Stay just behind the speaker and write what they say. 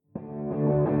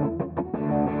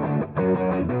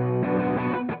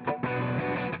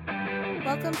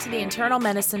Welcome to the Internal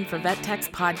Medicine for Vet Techs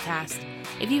podcast.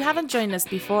 If you haven't joined us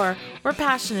before, we're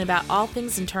passionate about all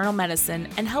things internal medicine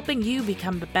and helping you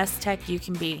become the best tech you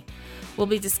can be. We'll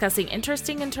be discussing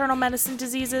interesting internal medicine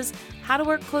diseases, how to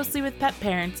work closely with pet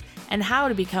parents, and how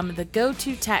to become the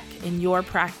go-to tech in your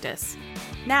practice.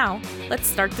 Now, let's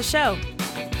start the show.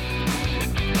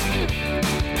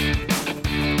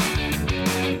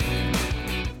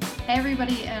 Hey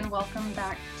everybody, and welcome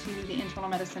back to the Internal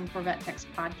Medicine for Vet Techs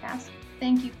podcast.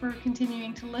 Thank you for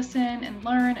continuing to listen and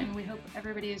learn, and we hope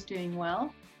everybody is doing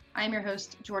well. I'm your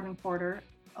host, Jordan Porter,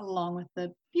 along with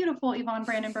the beautiful Yvonne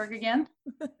Brandenburg again,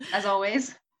 as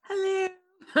always. Hello.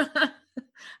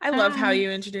 I love how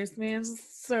you introduced me.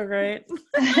 It's so great.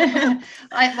 Like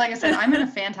I said, I'm in a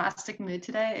fantastic mood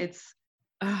today.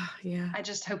 Yeah. I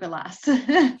just hope it lasts.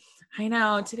 I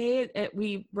know. Today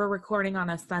we're recording on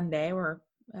a Sunday.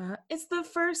 It's the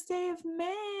first day of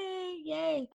May.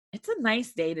 Yay. It's a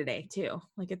nice day today too.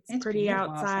 Like it's pretty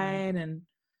outside, and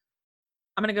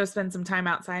I'm going to go spend some time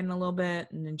outside in a little bit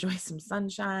and enjoy some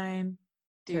sunshine.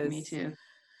 Dude, me too.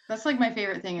 That's like my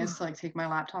favorite thing is to like take my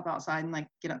laptop outside and like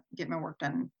get my work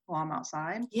done while I'm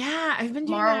outside. Yeah, I've been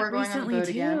doing that recently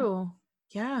too. Again.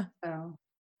 Yeah. So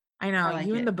I know,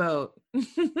 you in the boat.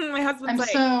 My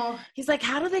husband's he's like,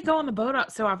 how do they go on the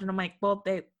boat so often? I'm like, well,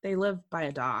 they live by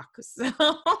a dock. So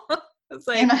it's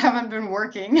like, and I haven't been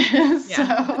working.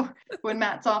 So when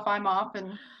Matt's off, I'm off.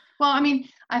 And well, I mean,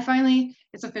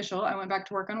 it's official. I went back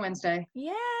to work on Wednesday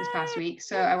this past week.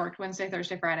 So I worked Wednesday,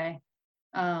 Thursday, Friday.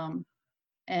 And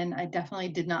I definitely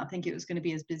did not think it was going to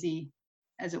be as busy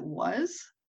as it was.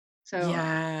 So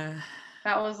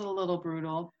that was a little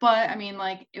brutal, but I mean,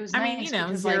 like it was nice. I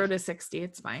mean, 0 to 60,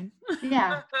 it's fine.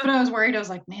 Yeah, but I was worried. I was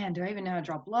like, man, do I even know how to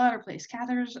draw blood or place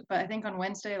catheters? But I think on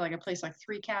Wednesday, like I placed like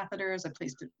 3 catheters. I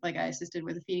assisted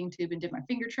with a feeding tube and did my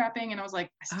finger trapping, and I was like,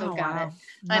 I still got it.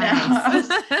 Nice.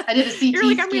 I know. I did a CT You're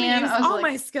like, scan. I'm gonna use all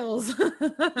my skills.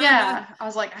 Yeah, I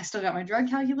was like, I still got my drug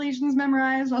calculations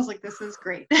memorized. I was like, this is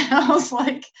great. I was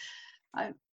like,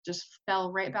 I just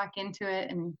fell right back into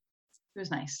it, and it was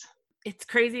nice. It's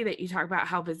crazy that you talk about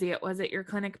how busy it was at your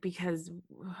clinic because,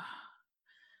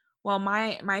 well,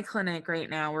 my clinic right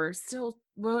now, we're still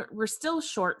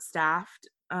short staffed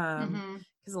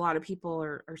because a lot of people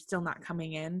are still not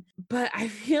coming in. But I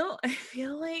feel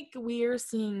like we are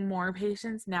seeing more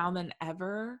patients now than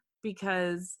ever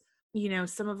because,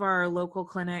 some of our local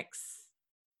clinics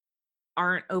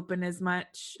aren't open as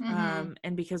much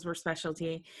and because we're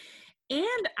specialty.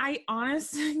 And I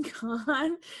honest to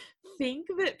God think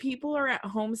that people are at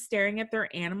home staring at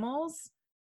their animals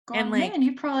and like, man,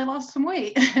 you probably lost some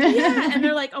weight. Yeah. And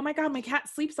they're like, oh my God, my cat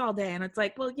sleeps all day. And it's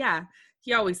like, well, yeah,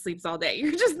 he always sleeps all day.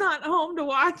 You're just not home to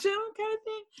watch him kind of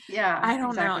thing. Yeah. I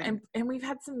don't know. And we've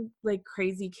had some like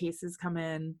crazy cases come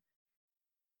in.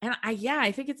 And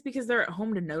I think it's because they're at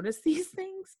home to notice these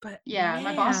things. But yeah,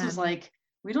 my boss was like,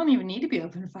 we don't even need to be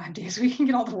open 5 days. We can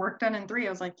get all the work done in 3. I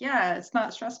was like, yeah, it's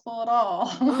not stressful at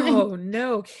all. Oh,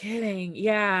 no kidding.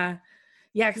 Yeah.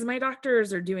 Yeah. Because my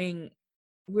doctors are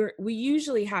we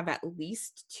usually have at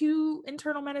least 2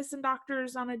 internal medicine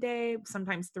doctors on a day,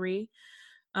 sometimes 3.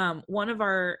 One of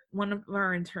our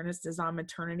internists is on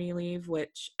maternity leave,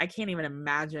 which I can't even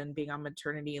imagine being on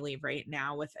maternity leave right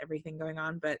now with everything going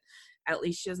on, but at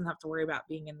least she doesn't have to worry about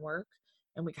being in work.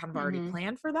 And we kind of already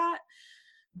planned for that.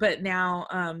 But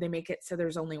now they make it so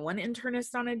there's only 1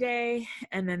 internist on a day,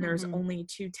 and then there's only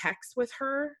 2 techs with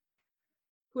her,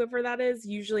 whoever that is.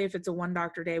 Usually if it's a 1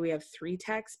 doctor day, we have 3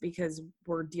 techs because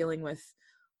we're dealing with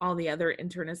all the other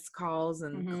internist calls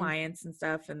and clients and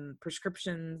stuff and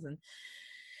prescriptions. And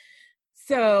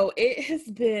so it has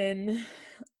been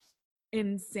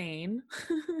insane.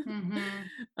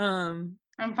 I'm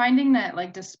finding that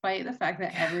like, despite the fact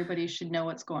that everybody should know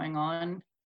what's going on,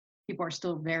 people are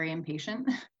still very impatient.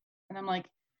 And I'm like,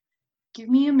 give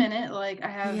me a minute. Like I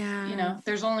have,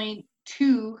 there's only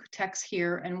 2 techs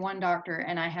here and 1 doctor.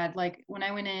 And I had like, when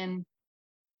I went in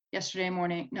Friday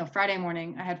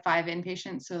morning, I had 5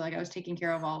 inpatients. So like I was taking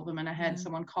care of all of them, and I had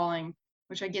someone calling,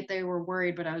 which I get they were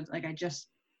worried, but I was like,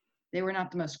 they were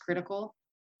not the most critical.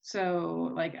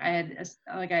 So like I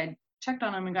had checked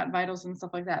on them and got vitals and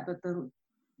stuff like that. But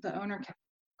the owner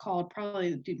called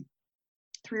probably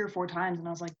 3 or 4 times, and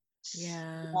I was like,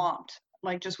 swamped,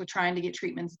 like just with trying to get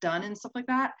treatments done and stuff like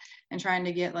that, and trying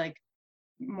to get like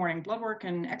morning blood work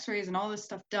and x-rays and all this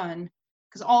stuff done,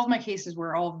 because all of my cases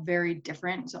were all very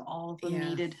different, so all of them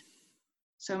needed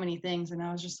so many things. And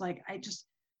I was just like, I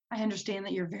understand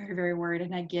that you're very, very worried,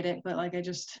 and I get it, but like I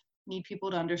just need people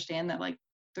to understand that like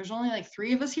there's only like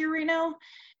 3 of us here right now,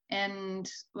 And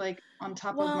like on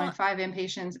top of my Well, 5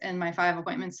 inpatients and my 5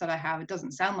 appointments that I have, it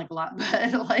doesn't sound like a lot,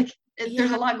 but like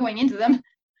there's yeah, a lot going into them.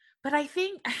 but I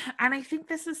think, and I think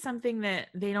this is something that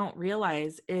they don't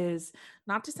realize is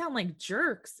not to sound like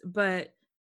jerks, but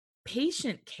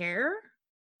patient care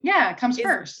Yeah, it comes is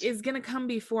first. is going to come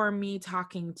before me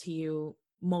talking to you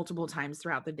multiple times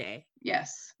throughout the day.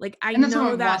 Yes. Like I And that's what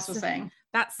know my boss was saying.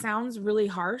 that sounds really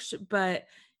harsh, but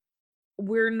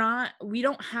we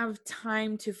don't have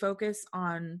time to focus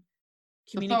on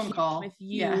The phone communicating with call.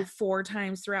 you Yeah. 4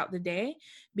 times throughout the day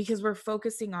because we're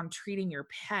focusing on treating your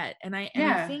pet.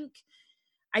 Yeah.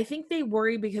 I think they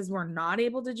worry because we're not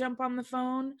able to jump on the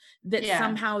phone that Yeah.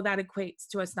 somehow that equates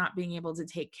to us not being able to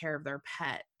take care of their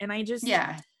pet.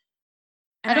 Yeah.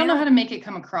 I And I don't know how don't to make it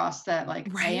come across that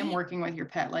like I am right? working with your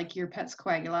pet. Like your pet's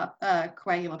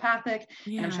coagulopathic,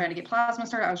 and I'm trying Yeah. to get plasma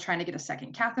started. I was trying to get a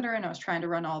second catheter, and I was trying to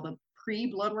run all the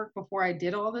pre-blood work before I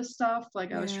did all this stuff.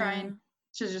 Like I was trying Yeah.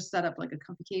 to just set up like a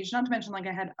complication. Not to mention like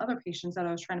I had other patients that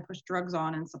I was trying to push drugs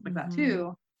on and stuff like that Mhm.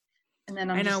 too. And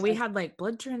then I'm I know just we like, had like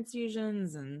blood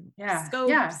transfusions and yeah,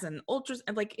 yeah. scopes and ultras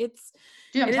and like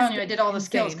Dude, I'm it is telling you, I did all the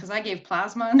skills insane. because I gave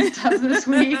plasma and stuff this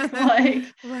week.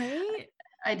 Like Right?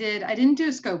 I didn't do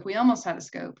a scope. We almost had a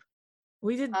scope.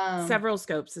 We did Um, several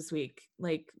scopes this week,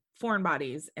 like foreign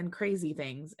bodies and crazy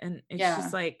things. And it's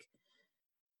just yeah, like,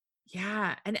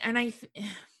 yeah.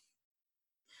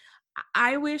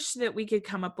 I wish that we could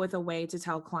come up with a way to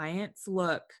tell clients,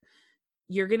 look,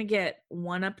 you're going to get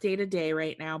one update a day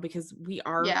right now because we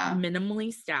are yeah,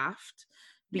 minimally staffed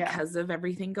yeah, because of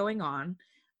everything going on.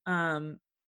 Um,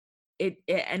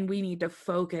 and we need to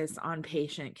focus on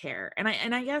patient care. And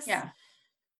yeah,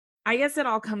 I guess it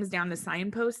all comes down to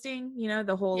signposting,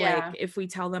 the whole like yeah. if we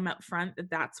tell them up front that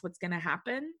that's what's going to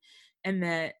happen and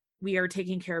that we are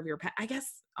taking care of your pet. I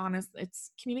guess honest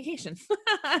it's communication. So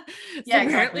Yeah,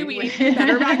 apparently exactly. we need to be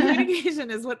better about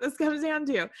communication is what this comes down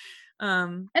to.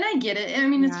 And I get it. I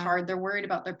mean, it's Yeah. hard. They're worried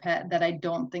about their pet that I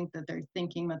don't think that they're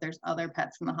thinking that there's other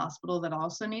pets in the hospital that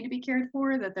also need to be cared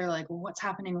for, that they're like, well, what's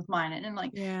happening with mine? And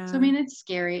like, so I Yeah. mean, it's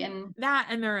scary. And That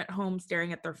and they're at home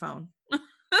staring at their phone.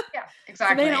 yeah,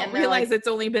 So they exactly. don't And they're realize like, it's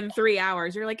only been 3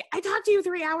 hours. You're like, "I talked to you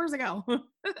 3 hours ago.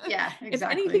 yeah, If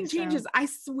exactly. anything So, changes, I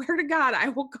swear to God, I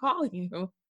will call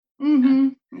you."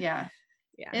 yeah.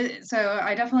 Yeah. So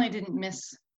I definitely didn't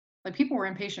miss, like, people were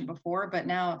impatient before, but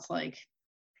now it's like,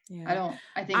 Yeah.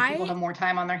 I think people I have more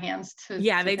time on their hands to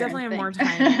Yeah, sit they there definitely and have more think.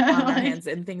 time on their Like, hands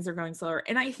and things are going slower.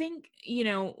 And I think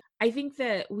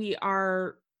that we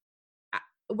are uh,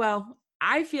 well,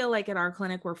 I feel like at our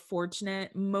clinic we're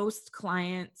fortunate. Most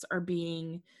clients are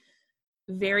being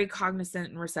very cognizant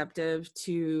and receptive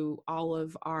to all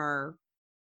of our,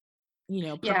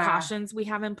 yeah, precautions we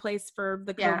have in place for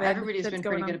the yeah, COVID everybody's that's been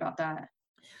going pretty good on. about that.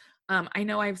 I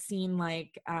know I've seen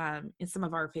like in some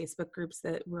of our Facebook groups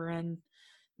that we're in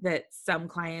that some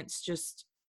clients just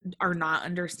are not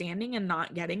understanding and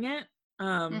not getting it.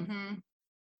 Um, Mhm.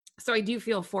 so I do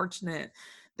feel fortunate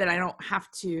that I don't have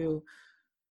to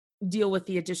deal with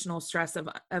the additional stress of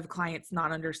clients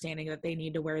not understanding that they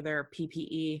need to wear their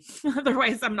PPE.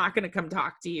 Otherwise, I'm not going to come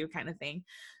talk to you kind of thing.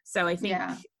 So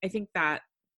Yeah. I think that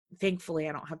thankfully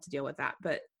I don't have to deal with that,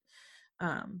 but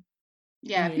um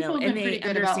Yeah, people have and been pretty they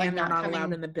good about, like, understand they're not not allowed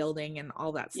coming. in the building and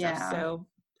all that stuff. Yeah, So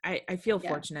I feel yeah.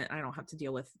 fortunate I don't have to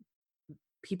deal with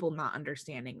people not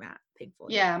understanding that,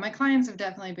 thankfully. Yeah, my clients have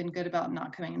definitely been good about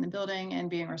not coming in the building and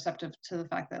being receptive to the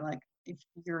fact that, like, if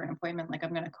you're an appointment, like,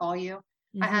 I'm gonna call you.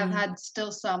 I have Mhm. had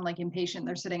still some, like, impatient,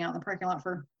 they're sitting out in the parking lot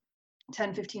for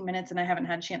 10, 15 minutes, and I haven't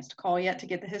had a chance to call yet to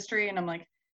get the history, and I'm like,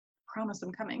 "Promise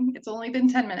I'm coming. It's only been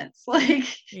 10 minutes." Like,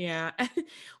 Yeah.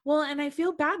 Well, and I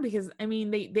feel bad because I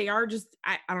mean they are just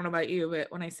I don't know about you,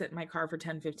 but when I sit in my car for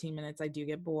 10-15 minutes, I do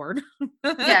get bored.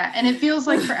 yeah, and it feels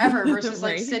like forever versus,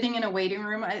 like, Right? sitting in a waiting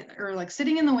room, or, like,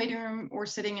 sitting in the waiting room or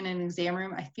sitting in an exam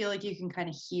room, I feel like you can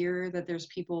kinda hear that there's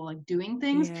people, like, doing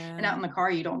things, and Yeah. out in the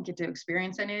car, you don't get to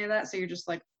experience any of that, so you're just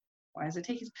like, "Why is it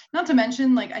taking" not to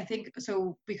mention, like, I think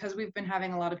so because we've been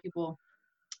having a lot of people,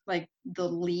 like,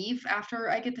 they'll leave after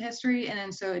I get the history, and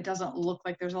then so it doesn't look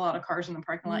like there's a lot of cars in the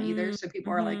parking lot either, so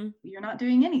people are like, Mhm. "You're not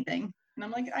doing anything." And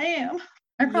I'm like, "I am.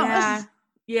 I Yeah. promise."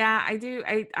 Yeah, I do.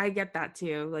 I get that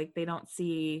too. Like they don't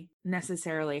see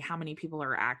necessarily how many people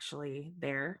are actually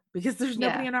there because there's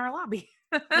nobody Yeah. in our lobby.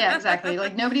 Yeah, exactly.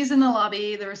 Like nobody's in the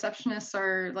lobby. The receptionists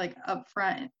are like up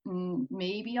front and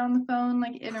maybe on the phone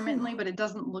like intermittently, but it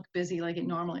doesn't look busy like it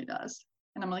normally does.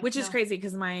 And I'm like, Which is no. crazy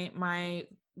because my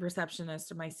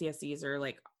receptionist or my CSEs are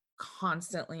like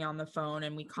constantly on the phone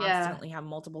and we Yeah. constantly have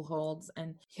multiple holds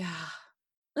and yeah.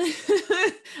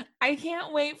 I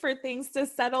can't wait for things to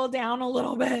settle down a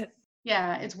little bit.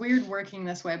 Yeah, it's weird working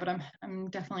this way, but I'm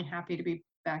definitely happy to be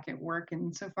back at work.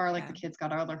 And so far, like, Yeah. the kids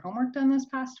got all their homework done this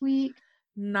past week.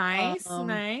 Nice.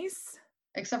 Nice.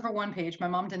 Except for one page. My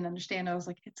mom didn't understand. I was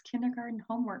like, it's kindergarten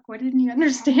homework. What didn't you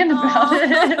understand about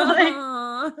it?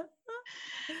 Like,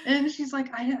 and she's like,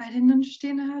 I didn't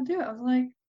understand how to do it. I was like,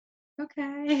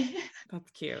 okay.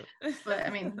 That's cute. But I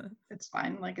mean, it's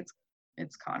fine. Like,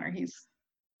 it's Connor. He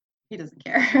doesn't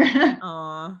care.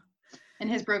 Aw. And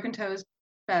his broken toe is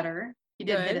better. He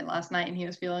did hit Good. it last night and he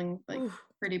was feeling like Oof.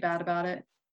 pretty bad about it.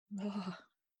 Ugh.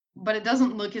 But it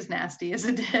doesn't look as nasty as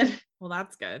it did. Well,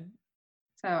 that's good.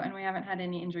 So, and we haven't had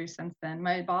any injuries since then.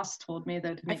 My boss told me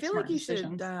though to I make feel smart like you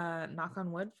decisions. should knock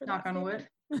on wood for Knock that. on wood.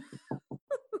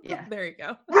 Yeah. There you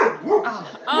go.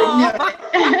 Oh.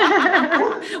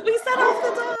 We set off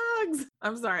the dogs.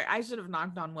 I'm sorry. I should have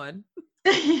knocked on wood.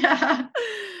 Yeah.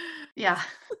 Yeah.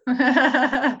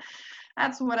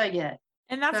 That's what I get.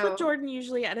 And that's what Jordan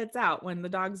usually edits out when the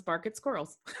dogs bark at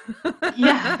squirrels.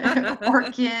 Yeah. Or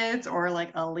kids or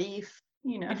like a leaf,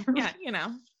 Yeah,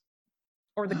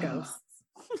 or the ghosts.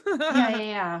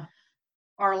 Yeah.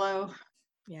 Arlo.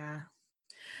 Yeah.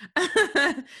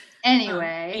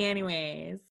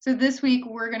 Anyways. So this week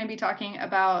we're going to be talking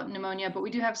about pneumonia, but we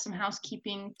do have some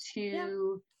housekeeping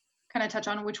to kind of touch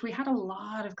on, which we had a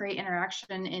lot of great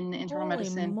interaction in the internal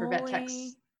medicine for Vet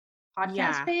Tech's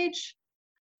podcast page.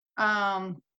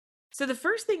 So the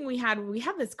first thing we had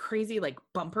this crazy like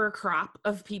bumper crop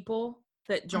of people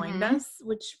that joined us,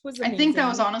 which was amazing. I think that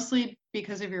was honestly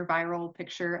because of your viral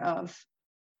picture of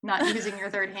not using your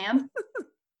third hand.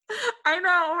 I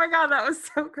know. Oh my God, that was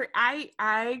so great.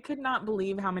 I could not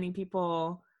believe how many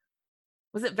people.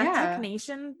 Was it Vet Tech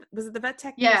Nation? Was it the Vet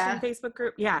Tech Nation Facebook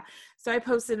group? Yeah. So I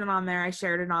posted it on there. I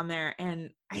shared it on there, and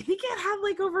I think it had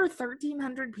like over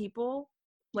 1,300 people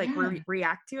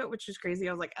react to it, which is crazy.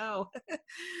 I was like, oh,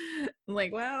 I'm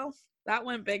like, well, that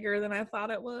went bigger than I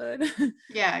thought it would.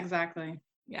 Yeah, exactly.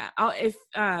 Yeah.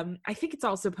 I think it's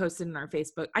also posted in our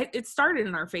Facebook. It started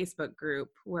in our Facebook group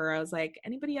where I was like,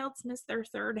 anybody else miss their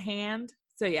third hand?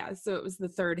 So yeah, so it was the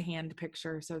third hand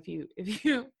picture. So if you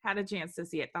had a chance to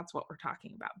see it, that's what we're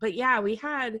talking about. But yeah,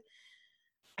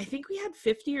 I think we had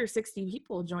 50 or 60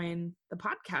 people join the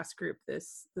podcast group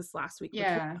this last week, which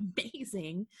was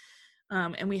amazing.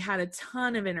 And we had a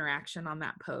ton of interaction on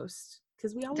that post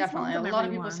because we always definitely a lot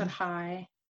of people said hi.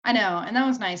 I know, and that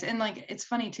was nice. And like, it's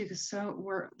funny too, because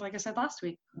we're, like I said last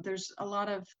week, there's a lot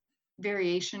of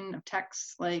variation of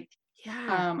techs. Like,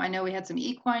 I know we had some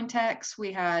equine techs.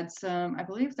 We had some, I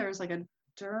believe there was like a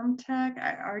derm tech.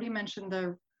 I already mentioned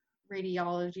the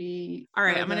radiology. All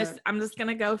right, I'm just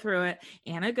gonna go through it.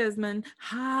 Anna Guzman,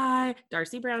 hi.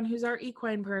 Darcy Brown, who's our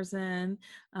equine person.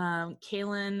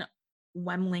 Kaylin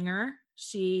Wemlinger,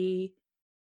 she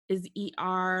is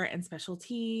ER and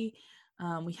specialty.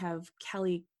 We have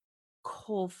Kelly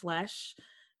Coleflesh,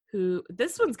 who,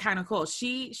 this one's kind of cool.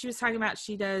 She was talking about,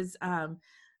 she does a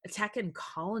tech and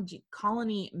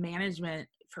colony management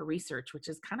for research, which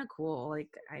is kind of cool. Like,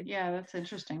 that's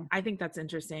interesting. I think that's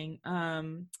interesting.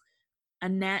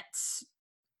 Annette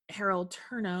Harold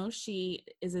Turno, she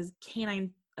is a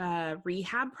canine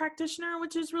rehab practitioner,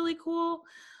 which is really cool.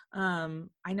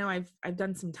 I know I've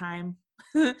done some time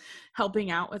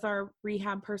helping out with our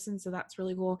rehab person, so that's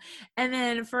really cool. And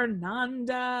then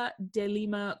Fernanda de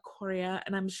Lima Correa,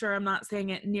 and I'm sure I'm not saying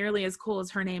it nearly as cool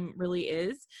as her name really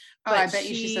is. But I bet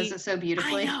she says it so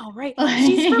beautifully. I know, right?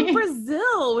 She's from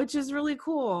Brazil, which is really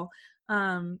cool.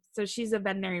 So she's a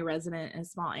veterinary resident in a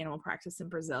small animal practice in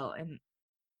Brazil, and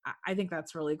I think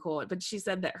that's really cool. But she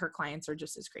said that her clients are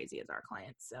just as crazy as our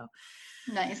clients. So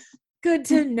nice. Good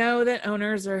to know that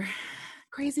owners are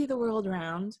crazy the world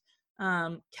around.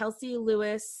 Kelsey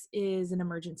Lewis is an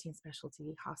emergency and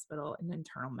specialty hospital in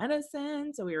internal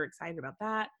medicine, so we were excited about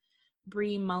that.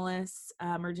 Bree Mullis,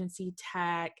 emergency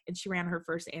tech, and she ran her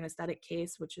first anesthetic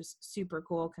case, which is super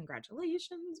cool.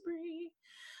 Congratulations, Bree.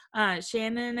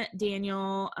 Shannon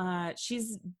Daniel,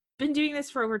 she's been doing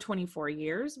this for over 24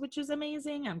 years, which is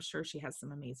amazing. I'm sure she has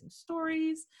some amazing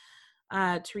stories.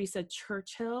 Teresa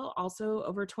Churchill, also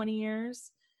over 20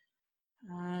 years.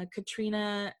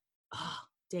 Katrina,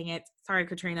 dang it. Sorry,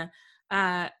 Katrina.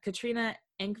 Katrina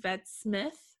Enkvet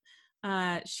Smith.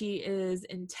 She is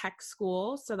in tech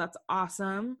school, so that's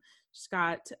awesome.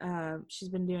 She's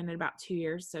been doing it about 2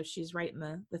 years, so she's right in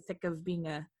the thick of being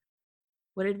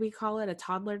what did we call it? A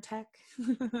toddler tech?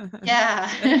 Yeah.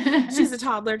 She's a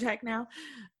toddler tech now.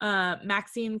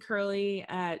 Maxine Curley,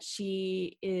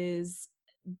 she is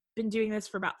been doing this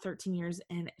for about 13 years,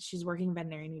 and she's working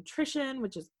veterinary nutrition,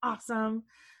 which is awesome.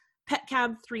 Pet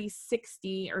Cab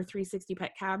 360 or 360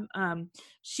 Pet Cab.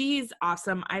 She's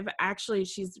awesome.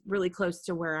 She's really close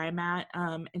to where I'm at.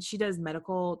 And she does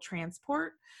medical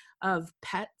transport of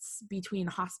pets between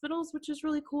hospitals, which is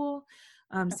really cool.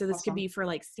 So this could be for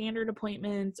like standard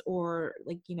appointments, or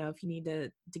like, if you need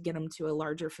to get them to a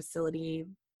larger facility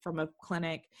from a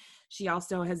clinic. She's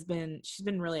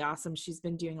been really awesome. She's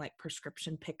been doing like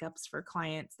prescription pickups for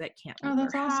clients that can't leave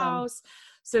their house.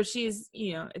 So she's,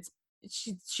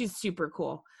 she's super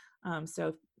cool.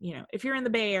 So, if you're in the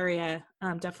Bay Area,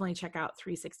 definitely check out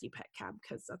 360 Pet Cab,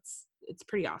 because it's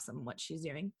pretty awesome what she's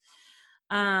doing.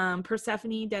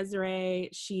 Persephone Desiree,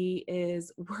 she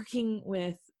is working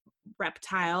with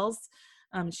reptiles.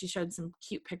 She showed some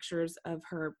cute pictures of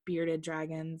her bearded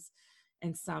dragons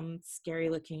and some scary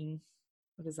looking,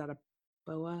 what is that, a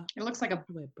boa? It looks like a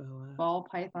boa. Ball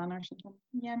python or something.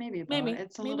 Yeah, maybe a boa.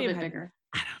 It's a little bit bigger.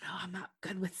 I don't know. I'm not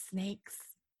good with snakes.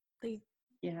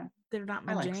 They're not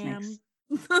my jam.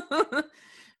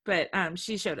 But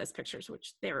she showed us pictures,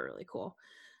 which they were really cool.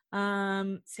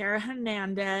 Sarah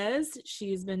Hernandez,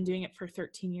 she's been doing it for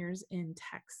 13 years in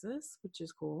Texas, which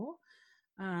is cool.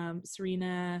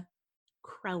 Serena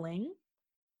Krelling,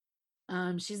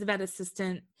 she's a vet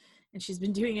assistant, and she's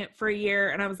been doing it for a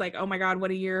year. And I was like, oh my God,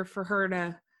 what a year for her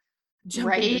to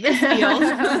jump into this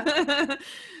field.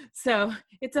 So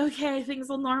it's okay. Things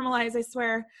will normalize, I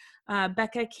swear.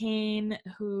 Becca Kane,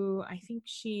 who I think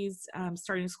she's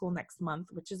starting school next month,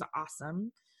 which is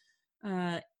awesome.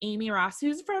 Amy Ross,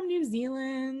 who's from New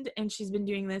Zealand, and she's been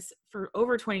doing this for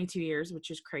over 22 years, which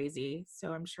is crazy.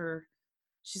 So I'm sure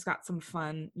she's got some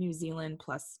fun New Zealand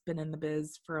plus been in the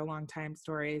biz for a long time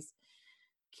stories.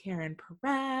 Karen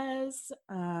Perez,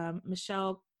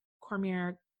 Michelle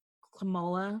Cormier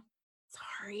Clamola.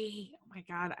 Sorry. Oh my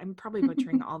God. I'm probably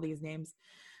butchering all these names.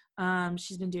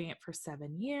 She's been doing it for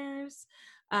 7 years.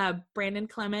 Brandon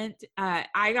Clement,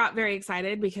 I got very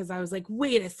excited because I was like,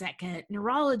 wait a second,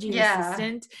 neurology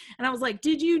assistant. And I was like,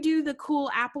 did you do the cool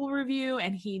Apple review?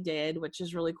 And he did, which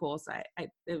is really cool. So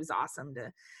it was awesome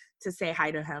to say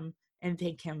hi to him and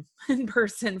thank him in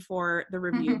person for the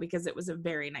review, because it was a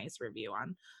very nice review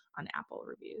on Apple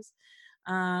reviews.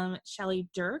 Shelly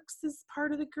Dirks is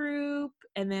part of the group,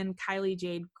 and then Kylie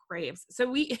Jade Graves.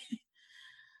 So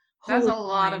that's a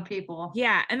lot of people.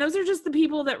 Yeah. And those are just the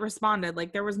people that responded.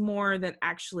 Like, there was more that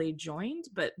actually joined,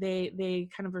 but they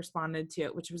kind of responded to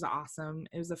it, which was awesome.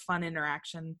 It was a fun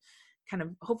interaction. Kind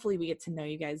of, hopefully we get to know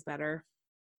you guys better.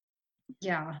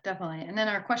 Yeah, definitely. And then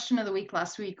our question of the week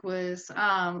last week was,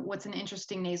 what's an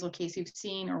interesting nasal case you've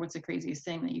seen, or what's the craziest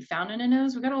thing that you found in a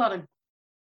nose? We got a lot of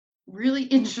really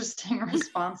interesting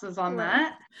responses on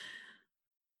that.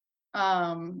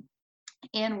 Anne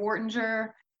Wartinger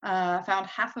found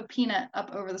half a peanut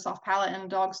up over the soft palate in a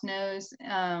dog's nose.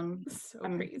 So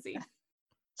crazy.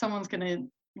 Someone's gonna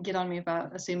get on me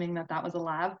about assuming that was a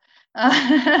lab.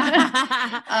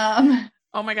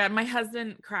 Oh my God, my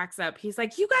husband cracks up. He's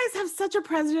like, you guys have such a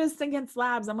prejudice against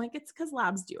labs. I'm like, it's because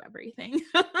labs do everything.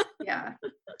 Yeah.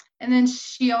 And then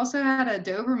she also had a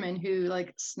Doberman who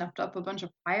like snuffed up a bunch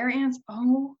of fire ants.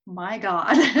 Oh my God.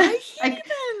 I can't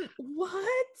even,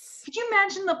 what? Could you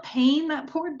imagine the pain that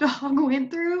poor dog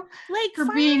went through? Like, for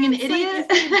being an idiot?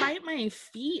 Like, if they bite my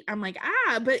feet, I'm like,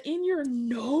 but in your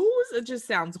nose? It just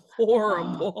sounds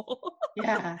horrible.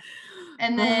 Yeah.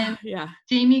 And then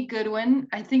Jamie Goodwin,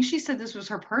 I think she said this was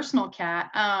her personal cat.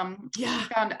 She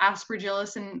found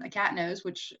aspergillus in a cat nose,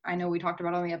 which I know we talked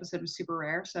about on the episode, was super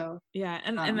rare. So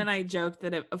and then I joked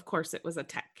that of course it was a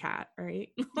tech cat, right?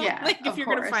 Yeah, like if you're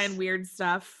gonna find weird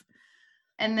stuff.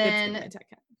 And then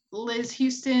Liz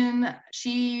Houston,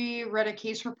 she read a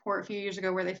case report a few years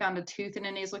ago where they found a tooth in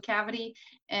a nasal cavity,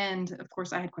 and of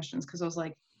course I had questions because I was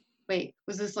like, wait,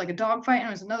 was this like a dog fight and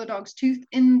it was another dog's tooth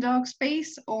in the dog's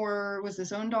face, or was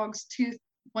this own dog's tooth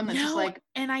one that just like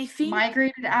and I think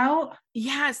migrated out?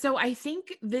 Yeah, so I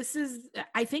think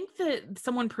that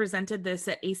someone presented this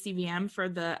at ACVM for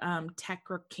the tech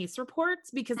case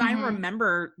reports, because I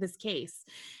remember this case,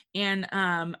 and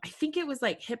I think it was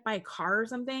like hit by a car or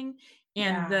something,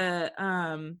 and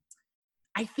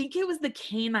I think it was the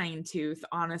canine tooth,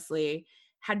 honestly,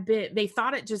 they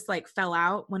thought it just like fell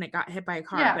out when it got hit by a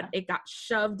car, but it got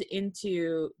shoved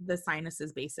into the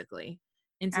sinuses, basically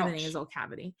into the nasal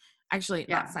cavity. Actually,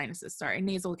 not sinuses, sorry,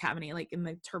 nasal cavity, like in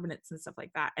the turbinates and stuff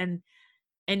like that. And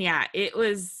it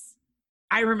was,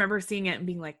 I remember seeing it and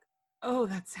being like, oh,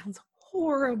 that sounds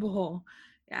horrible.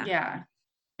 Yeah.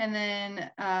 And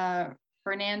then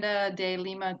Fernanda de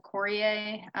Lima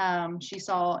Corrier, she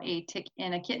saw a tick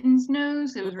in a kitten's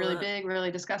nose. It was really big, really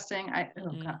disgusting.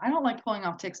 God, I don't like pulling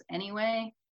off ticks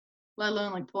anyway, let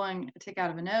alone like pulling a tick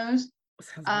out of a nose.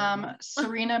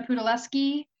 Serena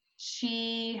Pudaleski,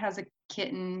 she has a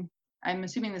kitten. I'm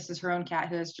assuming this is her own cat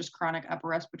who has just chronic upper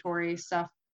respiratory stuff.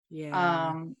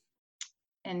 Yeah.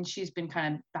 And she's been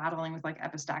kind of battling with like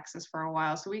epistaxis for a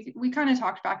while. So we kind of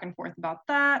talked back and forth about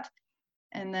that.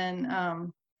 And then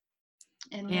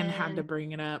had to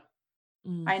bring it up.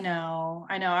 I know.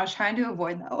 I was trying to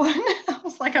avoid that one. I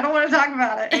was like, I don't want to talk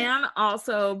about it. Anne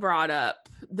also brought up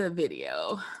the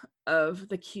video of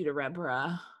the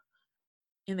Cuterebra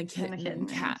in the kitten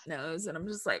cat nose. And I'm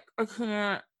just like, I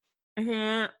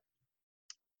can't.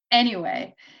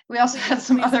 Anyway, we also had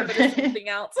some other something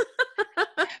else.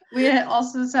 We had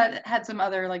also had some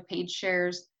other like page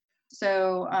shares.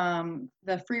 So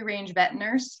the free range vet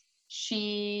nurse,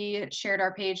 she shared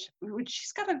our page, which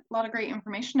she's got a lot of great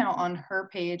information out on her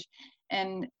page.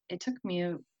 And it took me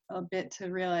a bit to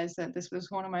realize that this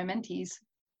was one of my mentees.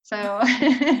 So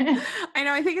I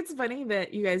know, I think it's funny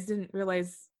that you guys didn't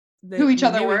realize that who each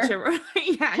other were.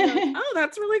 Yeah, like, oh,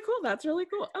 that's really cool. That's really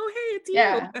cool. Oh, hey, it's you.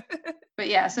 Yeah. But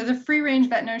yeah, so the free range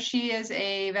vet nurse, she is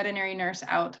a veterinary nurse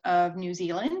out of New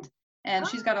Zealand, and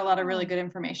she's got a lot of really good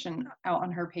information out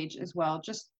on her page as well.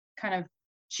 Just kind of,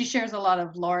 she shares a lot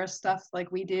of Laura stuff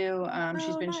like we do.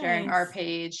 She's been sharing our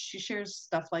page. She shares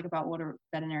stuff like about what a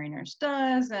veterinary nurse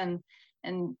does and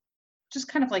just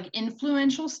kind of like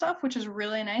influential stuff, which is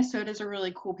really nice. So it is a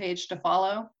really cool page to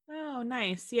follow. Oh,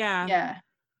 nice. Yeah. Yeah.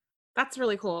 That's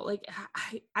really cool. Like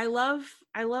I love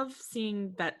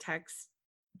seeing vet techs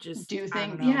just do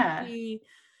things. Yeah.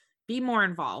 Be more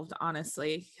involved,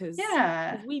 honestly, because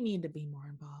we need to be more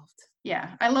involved.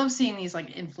 Yeah, I love seeing these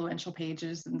like influential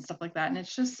pages and stuff like that, and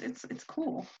it's just it's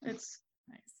cool. It's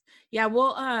nice. Yeah,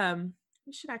 well,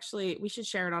 we should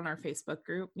share it on our Facebook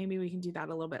group. Maybe we can do that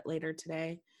a little bit later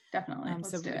today. Definitely.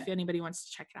 So if anybody wants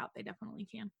to check it out, they definitely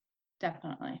can.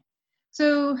 Definitely.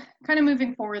 So kind of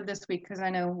moving forward this week, because I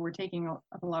know we're taking up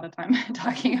a lot of time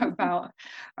talking about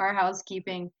our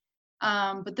housekeeping.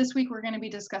 But this week we're going to be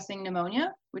discussing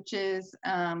pneumonia, which is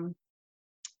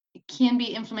it can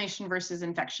be inflammation versus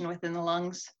infection within the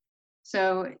lungs.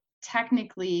 So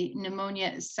technically, pneumonia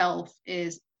itself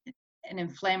is an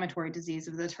inflammatory disease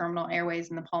of the terminal airways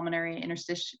and the pulmonary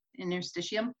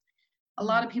interstitium. A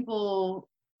lot of people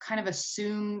kind of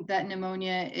assume that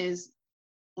pneumonia is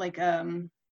like a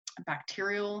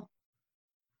bacterial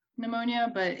pneumonia,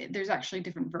 but there's actually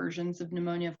different versions of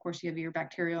pneumonia. Of course, you have your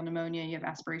bacterial pneumonia, you have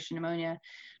aspiration pneumonia,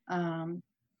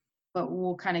 but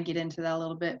we'll kind of get into that a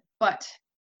little bit. But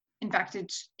in fact,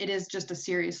 it is just a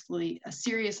serious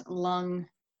lung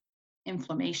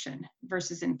inflammation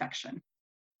versus infection,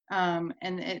 and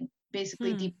it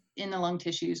basically deep in the lung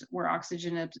tissues where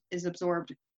oxygen is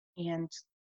absorbed and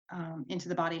into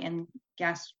the body, and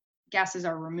gases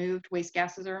are removed, waste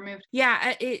gases are removed.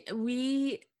 Yeah,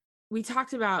 we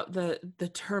talked about the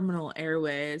terminal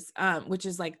airways, which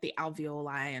is like the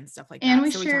alveoli and stuff like that.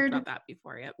 We talked about that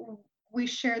before. Yep. We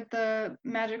shared the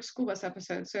Magic School Bus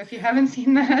episode. So if you haven't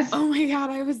seen that. Oh my God,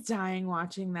 I was dying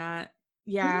watching that.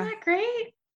 Yeah. Isn't that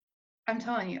great? I'm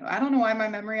telling you, I don't know why my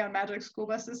memory on Magic School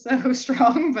Bus is so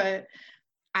strong, but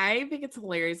I think it's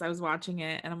hilarious. I was watching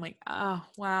it and I'm like, oh,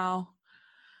 wow.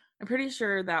 I'm pretty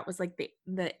sure that was like the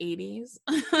 80s.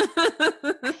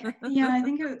 Yeah, I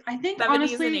think 70s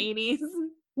honestly, and 80s.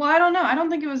 Well, I don't know. I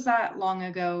don't think it was that long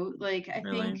ago. Like, I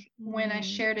think when I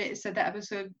shared it, it said the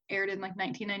episode aired in like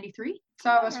 1993. So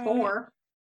I was 4.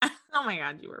 Oh my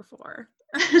God, you were 4.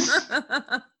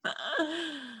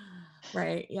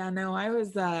 Right. Yeah, no, I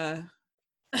was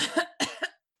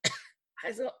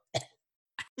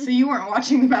So you weren't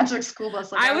watching the Magic School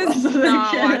Bus like I was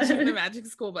not watching the Magic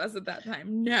School Bus at that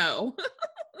time. No.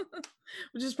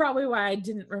 Which is probably why I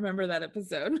didn't remember that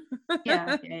episode.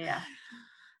 Yeah.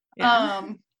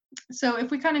 So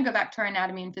if we kind of go back to our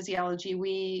anatomy and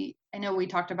physiology, I know we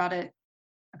talked about it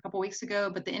a couple weeks ago,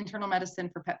 but the Internal Medicine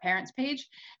for Pet Parents page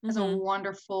has a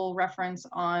wonderful reference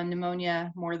on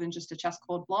pneumonia, more than just a chest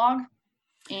cold blog.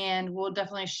 And we'll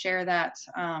definitely share that.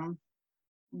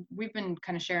 We've been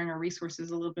kind of sharing our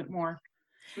resources a little bit more.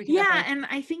 And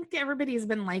I think everybody's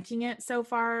been liking it so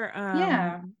far.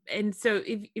 And so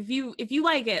if you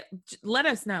like it, let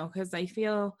us know, because I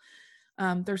feel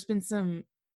there's been some,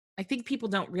 I think people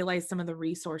don't realize some of the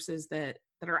resources that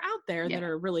are out there that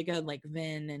are really good, like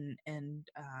VIN and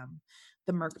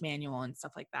the Merck manual and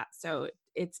stuff like that. So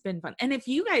it's been fun. And if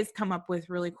you guys come up with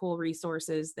really cool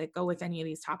resources that go with any of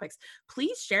these topics,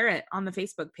 please share it on the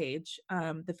Facebook page,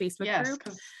 the Facebook group.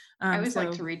 I always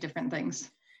like to read different things.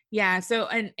 Yeah. So,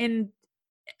 and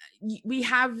we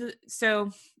have,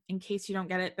 so in case you don't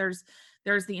get it, there's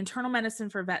the Internal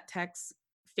Medicine for Vet Techs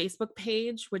Facebook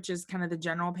page, which is kind of the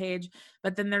general page,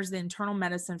 but then there's the Internal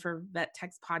Medicine for Vet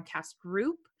Techs podcast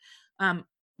group.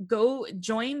 Go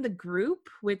join the group,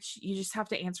 which you just have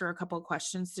to answer a couple of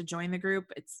questions to join the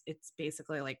group. It's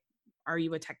basically like, are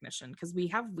you a technician? Because we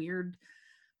have weird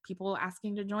people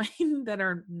asking to join that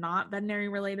are not veterinary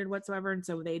related whatsoever. And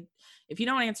so if you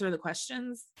don't answer the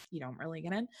questions, you don't really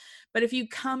get in. But if you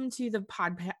come to the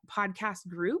podcast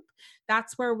group,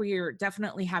 that's where we're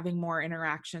definitely having more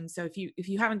interaction. So if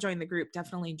you haven't joined the group,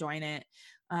 definitely join it.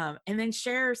 And then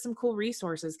share some cool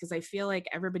resources, because I feel like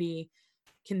everybody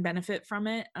can benefit from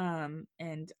it.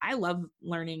 And I love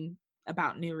learning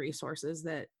about new resources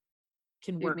that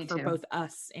can work for both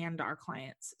us and our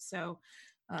clients. So,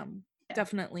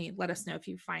 definitely let us know if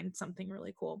you find something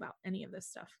really cool about any of this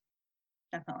stuff.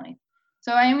 Definitely.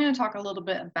 So I am going to talk a little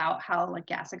bit about how like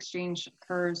gas exchange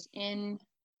occurs in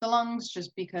the lungs,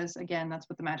 just because, again, that's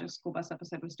what the Magic School Bus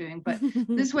episode was doing. But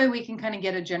this way we can kind of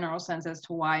get a general sense as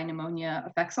to why pneumonia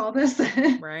affects all this.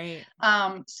 Right.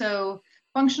 So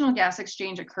functional gas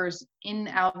exchange occurs in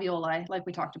alveoli, like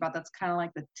we talked about. That's kind of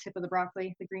like the tip of the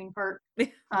broccoli, the green part.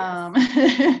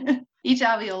 Each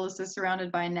alveolus is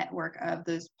surrounded by a network of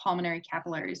those pulmonary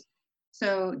capillaries.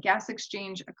 So gas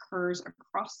exchange occurs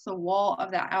across the wall of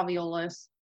that alveolus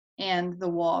and the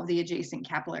wall of the adjacent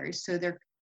capillaries. So they're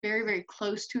very, very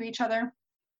close to each other.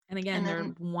 And again, they're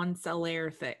one cell layer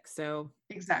thick. So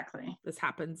exactly, this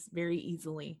happens very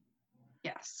easily.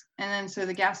 Yes. And then so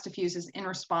the gas diffuses in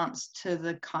response to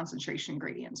the concentration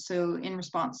gradient. So in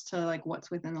response to like what's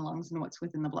within the lungs and what's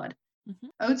within the blood.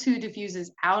 O2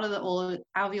 diffuses out of the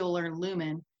alveolar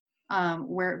lumen,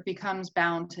 where it becomes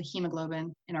bound to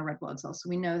hemoglobin in our red blood cells. So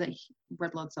we know that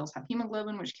red blood cells have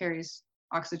hemoglobin, which carries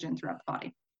oxygen throughout the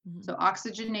body. So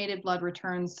oxygenated blood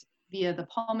returns via the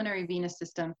pulmonary venous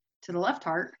system to the left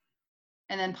heart,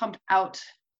 and then pumped out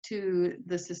to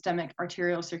the systemic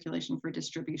arterial circulation for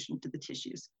distribution to the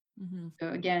tissues. So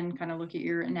again, kind of look at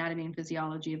your anatomy and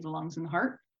physiology of the lungs and the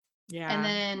heart. Yeah. And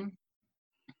then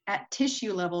at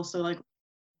tissue level, so like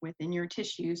within your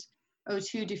tissues,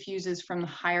 O2 diffuses from the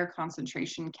higher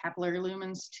concentration capillary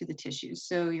lumens to the tissues.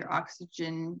 So your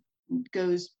oxygen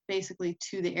goes basically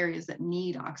to the areas that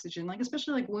need oxygen, like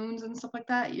especially like wounds and stuff like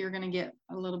that. You're going to get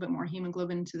a little bit more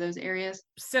hemoglobin to those areas.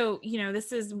 So,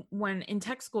 this is when in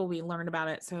tech school we learned about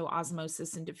it. So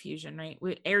osmosis and diffusion, right?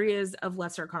 With areas of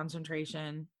lesser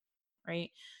concentration,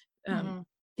 right?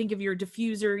 Think of your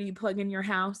diffuser you plug in your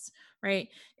house, right?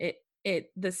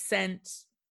 The scent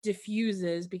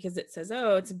diffuses because it says,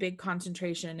 oh, it's a big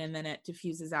concentration, and then it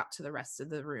diffuses out to the rest of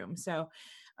the room. So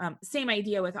same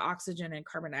idea with oxygen and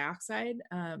carbon dioxide.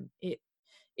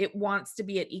 It wants to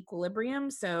be at equilibrium,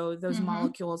 so those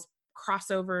molecules cross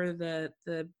over the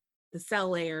cell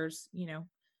layers,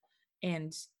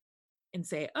 and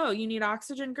say, oh, you need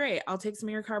oxygen, great, I'll take some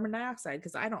of your carbon dioxide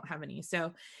because I don't have any.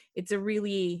 So it's a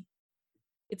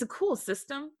cool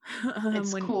system.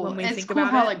 It's cool. When we it's think cool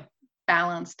about how it. Like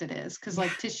balanced it is, because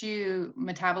like tissue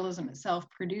metabolism itself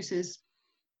produces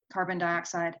carbon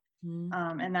dioxide,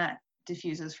 and that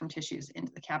diffuses from tissues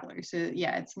into the capillary. So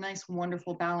yeah, it's a nice,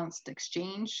 wonderful, balanced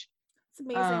exchange. It's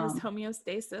amazing. This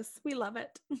homeostasis, we love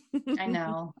it. I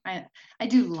know. I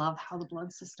do love how the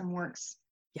blood system works.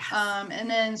 Yes. And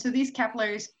then so these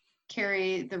capillaries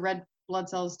carry the red blood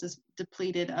cells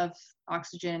depleted of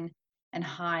oxygen and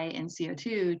high in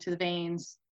CO2 to the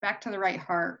veins, back to the right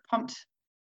heart, pumped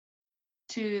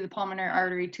to the pulmonary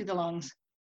artery, to the lungs.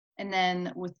 And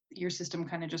then with your system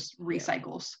kind of just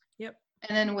recycles. Yep.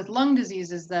 And then with lung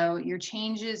diseases, though, your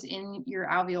changes in your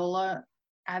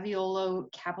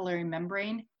alveolocapillary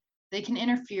membrane, they can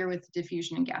interfere with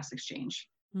diffusion and gas exchange.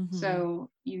 So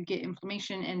you get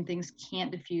inflammation and things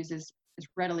can't diffuse as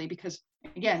readily because,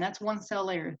 again, that's one cell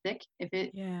layer thick. If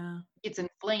it gets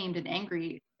inflamed and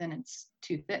angry, then it's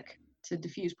too thick to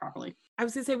diffuse properly. I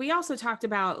was gonna say, we also talked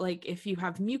about like if you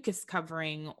have mucus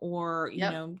covering or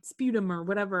sputum or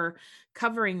whatever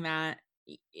covering that,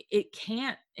 it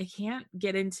can't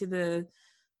get into the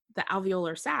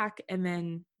alveolar sac, and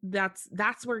then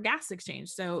that's where gas exchange.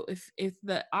 So if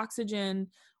the oxygen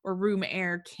or room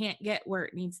air can't get where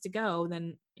it needs to go,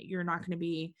 then you're not going to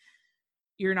be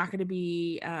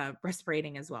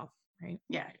respirating as well, right?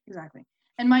 Yeah, exactly.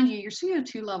 And mind you, your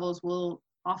CO2 levels will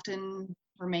often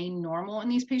remain normal in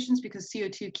these patients because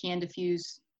CO2 can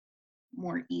diffuse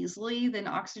more easily than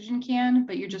oxygen can,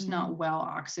 but you're just not well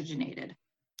oxygenated.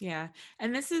 Yeah.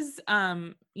 And this is,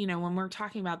 when we're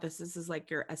talking about this is like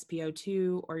your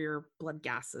SpO2 or your blood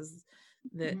gases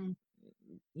that,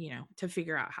 to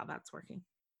figure out how that's working.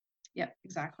 Yep,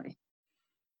 exactly.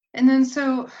 And then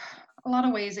so a lot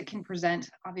of ways it can present,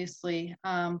 obviously,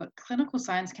 but clinical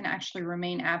signs can actually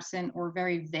remain absent or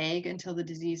very vague until the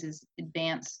disease is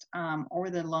advanced, or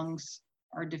the lungs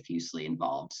are diffusely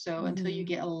involved. So until you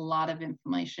get a lot of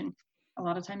inflammation, a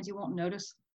lot of times you won't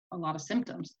notice a lot of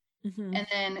symptoms. And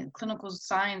then clinical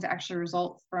signs actually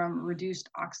result from reduced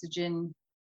oxygen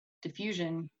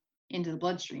diffusion into the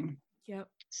bloodstream. Yep.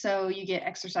 So you get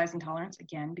exercise intolerance,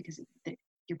 again, because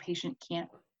your patient can't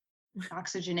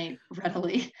oxygenate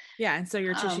readily. Yeah, and so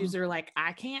your tissues are like,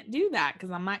 I can't do that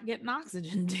because I'm not getting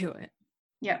oxygen to it.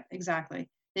 Yeah, exactly.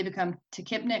 They become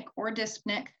tachypnic or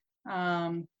dyspneic.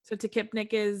 So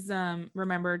tachypnic is,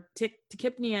 remember,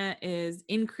 tachypnea is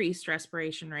increased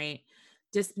respiration rate.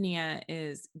 Dyspnea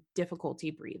is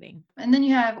difficulty breathing. And then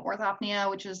you have orthopnea,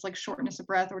 which is like shortness of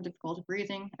breath or difficulty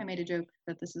breathing. I made a joke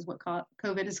that this is what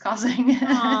COVID is causing.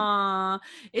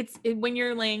 It's when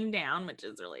you're laying down, which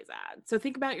is really sad. So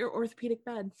think about your orthopedic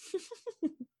bed.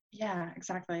 Yeah,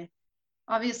 exactly.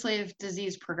 Obviously, if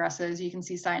disease progresses, you can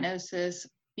see cyanosis.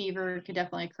 Fever could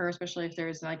definitely occur, especially if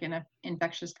there's like an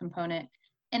infectious component.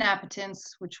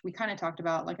 Inappetence, which we kind of talked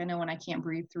about. Like I know when I can't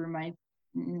breathe through my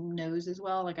nose as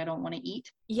well, like I don't want to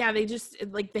eat. Yeah, they just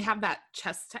like they have that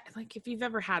chest, like if you've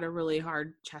ever had a really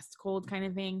hard chest cold kind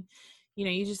of thing, you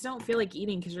know, you just don't feel like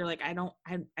eating because you're like, I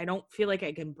don't feel like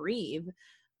I can breathe.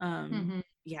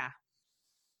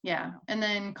 Yeah, and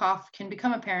then cough can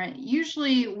become apparent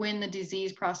usually when the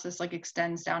disease process like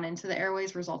extends down into the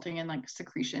airways, resulting in like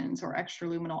secretions or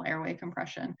extraluminal airway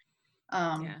compression.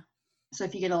 So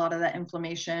if you get a lot of that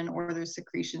inflammation or those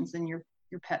secretions, then your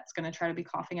pet's going to try to be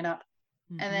coughing it up.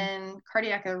 And then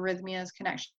cardiac arrhythmias can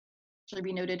actually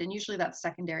be noted, and usually that's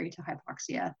secondary to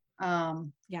hypoxia.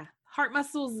 Heart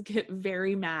muscles get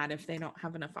very mad if they don't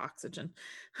have enough oxygen.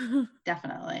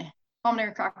 Definitely.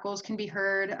 Pulmonary crackles can be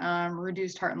heard.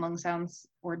 Reduced heart and lung sounds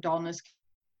or dullness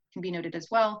can be noted as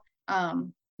well,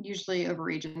 usually over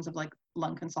regions of like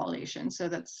lung consolidation. So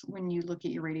that's when you look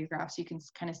at your radiographs, you can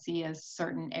kind of see a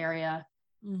certain area.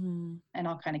 And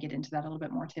I'll kind of get into that a little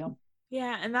bit more too.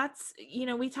 Yeah, and that's, you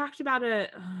know, we talked about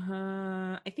it,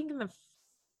 I think in the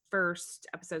first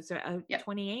episode, so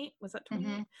 28, was that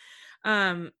 28?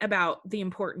 About the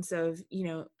importance of, you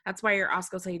know, that's why you're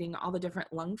auscultating all the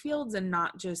different lung fields and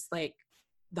not just like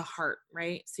the heart,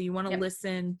 right? So you want to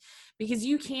listen because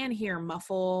you can hear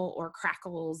muffle or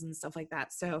crackles and stuff like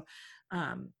that. So,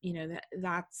 you know,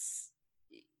 that's,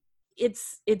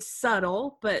 it's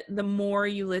subtle, but the more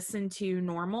you listen to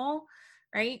normal,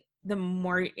 right, the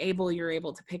more you're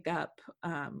able to pick up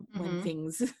when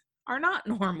things are not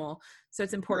normal. So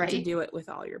it's important to do it with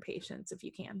all your patients if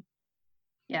you can.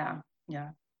 Yeah.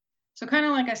 So kind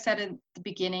of like I said at the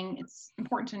beginning, it's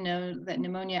important to know that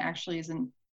pneumonia actually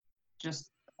isn't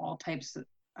just all types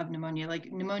of pneumonia.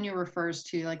 Like pneumonia refers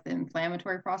to like the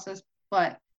inflammatory process,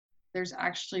 but there's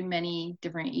actually many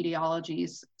different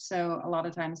etiologies. So a lot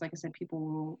of times, like I said, people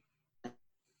will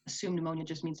assume pneumonia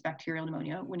just means bacterial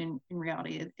pneumonia, when in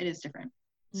reality it is different.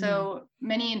 So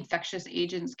many infectious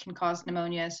agents can cause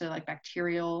pneumonia. So like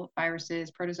bacterial,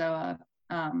 viruses, protozoa,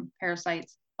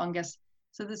 parasites, fungus.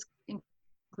 So this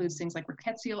includes things like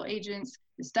rickettsial agents,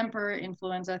 distemper,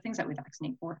 influenza, things that we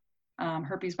vaccinate for.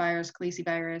 Herpes virus,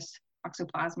 calicivirus,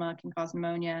 toxoplasma can cause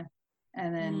pneumonia.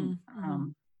 And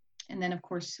then of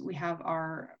course we have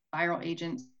our viral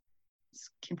agents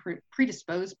can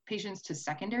predispose patients to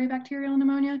secondary bacterial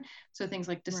pneumonia. So things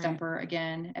like distemper,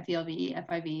 again, FELV,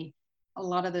 FIV, a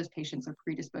lot of those patients are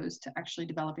predisposed to actually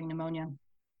developing pneumonia.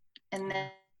 And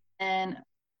then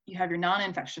you have your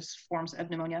non-infectious forms of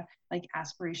pneumonia, like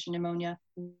aspiration pneumonia,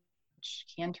 which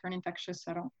can turn infectious.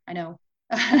 I know.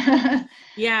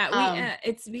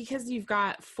 It's because you've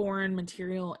got foreign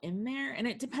material in there, and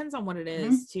it depends on what it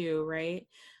is too, right?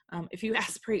 If you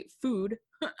aspirate food,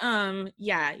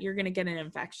 you're gonna get an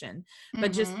infection.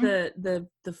 But just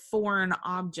the foreign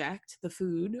object, the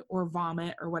food or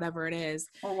vomit or whatever it is,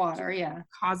 or water,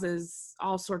 causes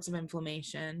all sorts of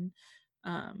inflammation.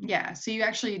 So you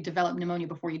actually develop pneumonia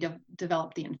before you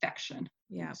develop the infection.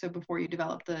 So before you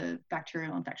develop the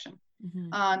bacterial infection.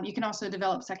 You can also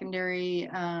develop secondary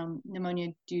pneumonia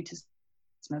due to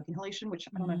smoke inhalation, which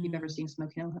I don't know if you've ever seen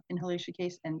smoke inhalation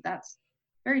case, and that's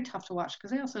very tough to watch because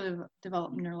they also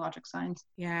develop neurologic signs.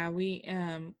 Yeah, we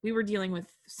were dealing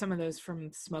with some of those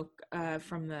from smoke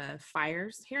from the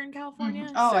fires here in California.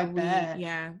 Oh, so I bet.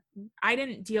 I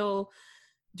didn't deal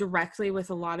directly with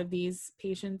a lot of these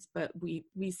patients, but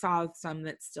we saw some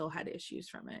that still had issues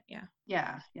from it.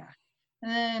 Yeah.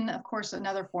 And then of course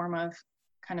another form of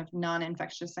kind of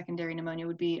non-infectious secondary pneumonia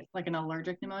would be like an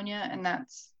allergic pneumonia, and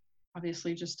that's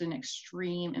obviously just an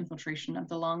extreme infiltration of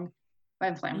the lung by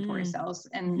inflammatory cells,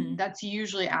 and that's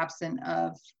usually absent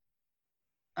of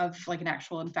of like an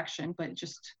actual infection, but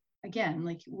just again,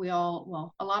 like a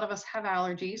lot of us have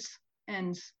allergies,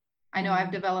 and I know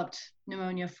I've developed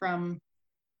pneumonia from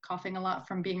coughing a lot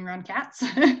from being around cats.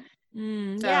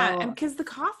 Yeah, and because the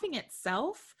coughing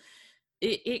itself,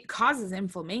 it causes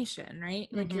inflammation, right?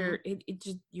 Like your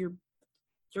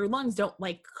lungs don't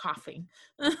like coughing.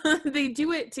 They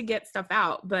do it to get stuff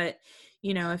out, but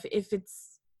you know,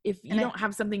 if you don't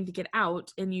have something to get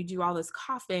out and you do all this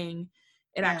coughing,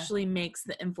 it actually makes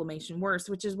the inflammation worse,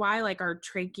 which is why like our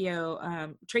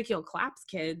tracheal collapse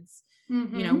kids,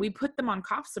 you know, we put them on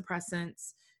cough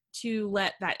suppressants to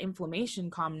let that inflammation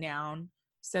calm down,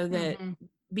 so that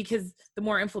because the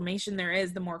more inflammation there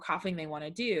is, the more coughing they want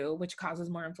to do, which causes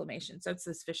more inflammation. So it's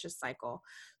this vicious cycle.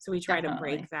 So we try to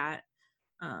break that,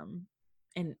 and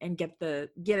get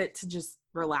it to just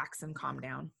relax and calm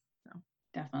down. So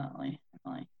definitely.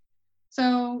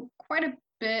 So quite a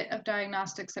bit of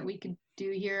diagnostics that we could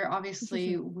do here.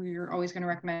 Obviously, we're always going to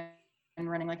recommend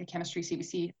running like a chemistry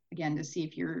CBC again to see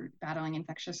if you're battling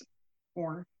infectious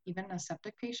or even a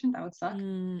septic patient. That would suck.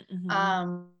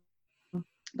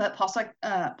 But pulse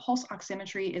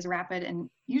oximetry is rapid and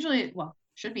usually,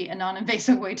 should be a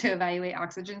non-invasive way to evaluate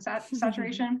oxygen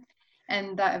saturation.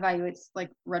 And that evaluates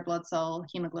like red blood cell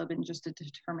hemoglobin just to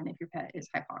determine if your pet is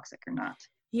hypoxic or not.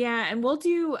 Yeah, and we'll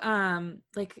do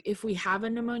like if we have a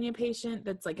pneumonia patient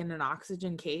that's like in an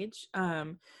oxygen cage,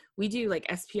 we do like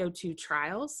SpO2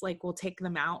 trials. Like we'll take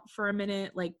them out for a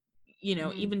minute, like, you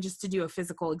know, even just to do a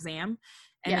physical exam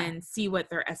and then see what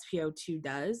their SpO2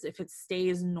 does. If it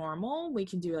stays normal, we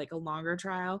can do like a longer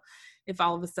trial. If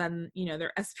all of a sudden, you know,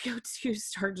 their SpO2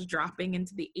 starts dropping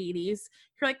into the 80s,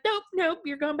 you're like, nope,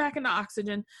 you're going back into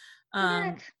oxygen.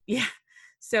 Yeah.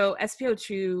 So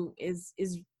SpO2 is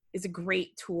a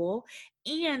great tool,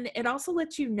 and it also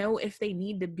lets you know if they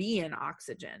need to be in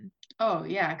oxygen. Oh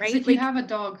yeah, because if you have a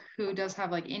dog who does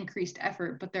have like increased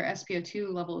effort, but their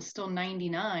SpO2 level is still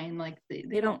 99, like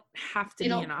they don't have to be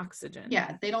in oxygen.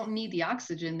 Yeah, they don't need the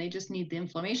oxygen; they just need the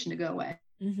inflammation to go away.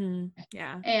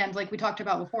 Yeah, and like we talked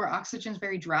about before, oxygen is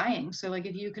very drying. So like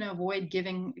if you can avoid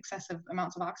giving excessive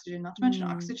amounts of oxygen, not to mention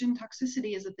oxygen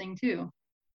toxicity is a thing too.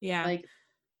 Yeah, like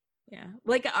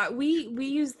we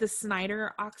use the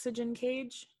Snyder oxygen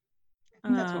cage. I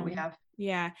think that's what we have.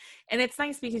 Yeah, and it's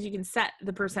nice because you can set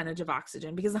the percentage of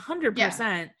oxygen, because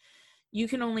 100%, you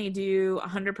can only do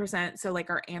 100%. So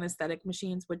like our anesthetic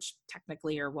machines, which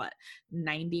technically are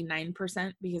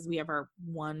 99%, because we have our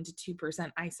 1 to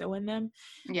 2% ISO in them.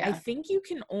 Yeah, I think you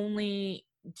can only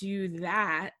do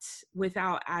that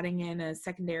without adding in a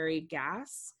secondary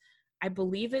gas. I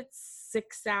believe it's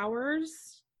 6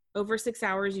 hours. Over 6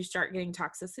 hours, you start getting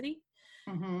toxicity.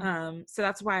 So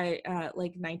that's why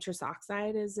like nitrous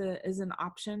oxide is an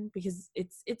option, because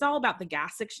it's all about the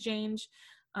gas exchange.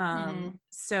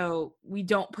 So we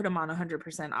don't put them on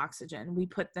 100% oxygen. We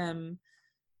put them,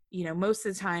 you know, most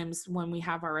of the times when we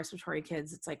have our respiratory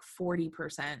kids, it's like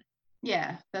 40%.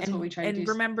 Yeah, that's what we try to do. And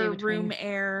remember, room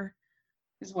air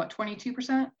is what,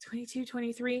 22%? 22,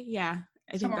 23? Yeah,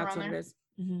 I think that's what it is.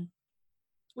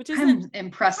 Which is, I'm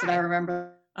impressed that I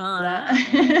remember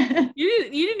that.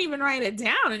 You didn't even write it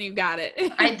down and you got it.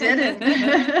 I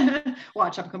didn't.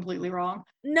 Watch, I'm completely wrong.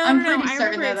 I'm pretty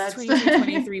certain I remember it's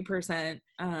 22-23%.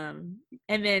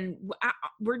 And then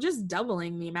we're just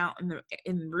doubling the amount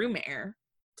in room air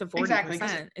to 40%. Exactly.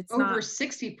 It's over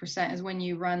 60% is when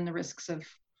you run the risks of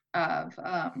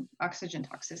oxygen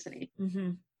toxicity.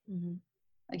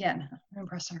 Again, I'm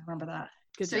impressed I remember that.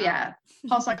 Good job. Yeah,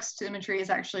 pulse oximetry is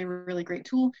actually a really great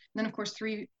tool. And then of course,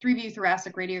 3-view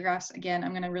thoracic radiographs. Again,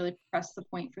 I'm going to really press the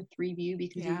point for 3-view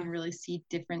because you can really see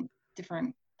different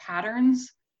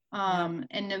patterns. And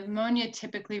pneumonia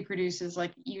typically produces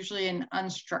like usually an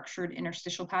unstructured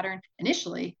interstitial pattern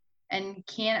initially, and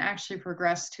can actually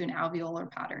progress to an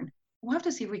alveolar pattern. We'll have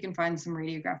to see if we can find some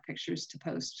radiograph pictures to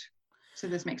post, so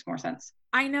this makes more sense.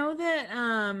 I know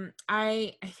that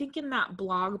I think in that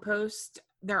blog post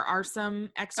there are some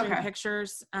X-ray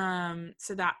pictures,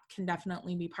 so that can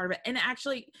definitely be part of it. And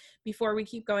actually, before we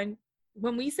keep going,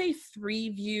 when we say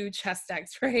 3-view chest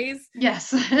X-rays,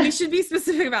 yes, we should be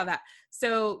specific about that.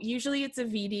 So usually it's a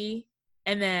VD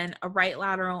and then a right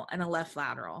lateral and a left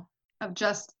lateral of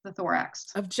just the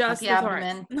thorax, of just the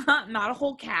abdomen, not a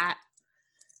whole cat,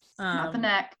 not the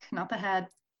neck, not the head.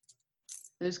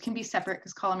 Those can be separate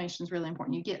because collimation is really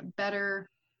important. You get better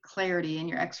clarity in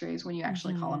your X-rays when you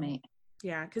actually collimate.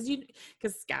 Yeah, because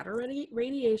scatter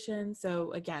radiation.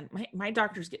 So again, my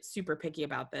doctors get super picky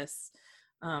about this.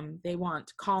 They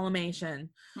want collimation.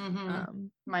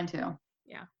 Mine too.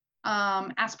 Yeah.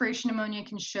 Aspiration pneumonia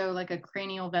can show like a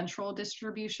cranial ventral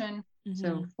distribution,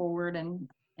 so forward and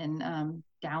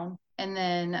down. And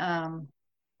then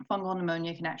fungal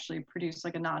pneumonia can actually produce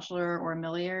like a nodular or a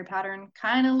miliary pattern.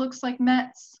 Kind of looks like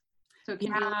METS, so it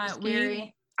can be a little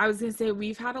scary. I was going to say,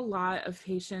 we've had a lot of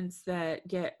patients that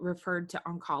get referred to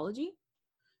oncology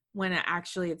when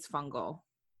it's fungal.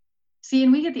 See,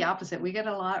 and we get the opposite. We get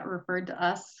a lot referred to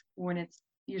us when it's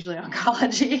usually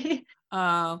oncology.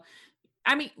 Oh,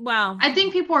 I mean, well, I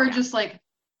think people are just like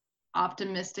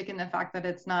optimistic in the fact that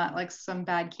it's not like some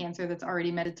bad cancer that's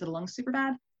already made it to the lungs super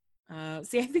bad.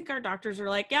 See, I think our doctors are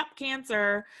like, yep,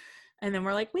 cancer. And then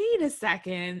we're like, wait a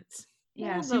second.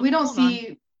 Yeah. See, we don't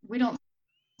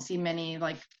see many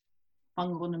like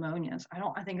fungal pneumonias.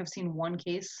 I think I've seen one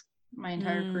case my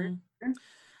entire career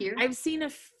here. I've seen a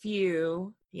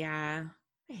few. Yeah.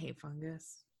 I hate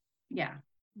fungus. Yeah.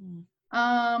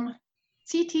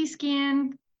 CT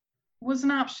scan was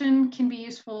an option, can be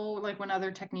useful like when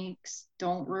other techniques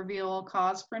don't reveal a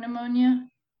cause for pneumonia.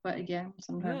 But again,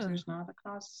 sometimes there's not a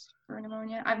cause for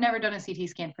pneumonia. I've never done a CT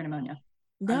scan for pneumonia.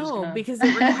 No, because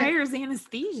it requires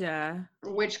anesthesia.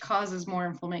 Which causes more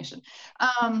inflammation.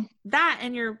 That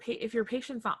and if your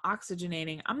patient's not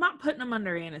oxygenating, I'm not putting them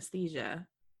under anesthesia.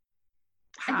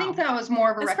 How? I think that was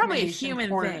more of a recommendation. Probably a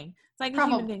human thing. It's like a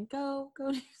human thing. Go.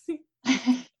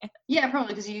 Yeah,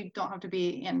 probably because you don't have to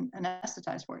be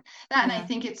anesthetized for it. And I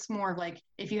think it's more of like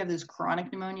if you have those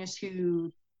chronic pneumonias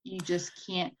who you just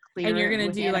can't clear. And you're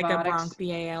gonna do like a bronch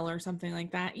BAL or something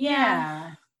like that.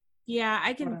 Yeah,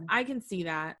 I can see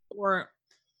that. Or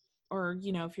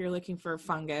if you're looking for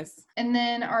fungus. And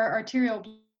then our arterial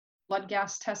blood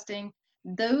gas testing,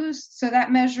 so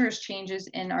that measures changes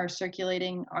in our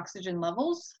circulating oxygen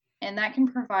levels, and that can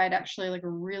provide actually like a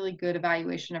really good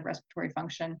evaluation of respiratory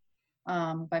function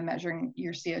by measuring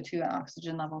your CO2 and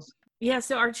oxygen levels. Yeah,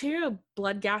 so arterial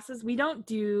blood gases, we don't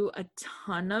do a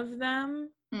ton of them.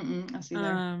 I see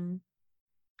that.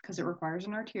 Because it requires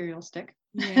an arterial stick.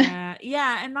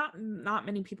 Yeah, and not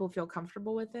many people feel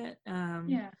comfortable with it.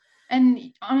 Yeah,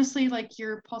 and honestly, like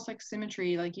your pulse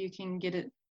oximetry, like you can get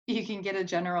a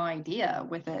general idea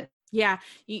with it. Yeah,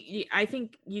 I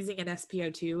think using an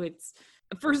SpO2, it's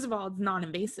first of all, it's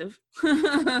non-invasive.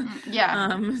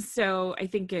 Yeah. So I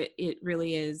think it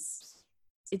really is.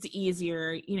 It's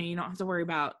easier. You don't have to worry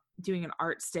about doing an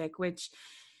ART stick, which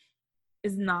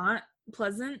is not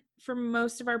pleasant for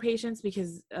most of our patients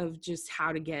because of just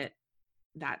how to get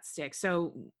that stick.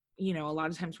 So, a lot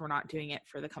of times we're not doing it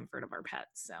for the comfort of our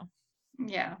pets. So,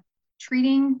 yeah,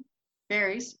 treating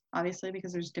varies obviously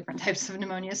because there's different types of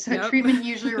pneumonia. So treatment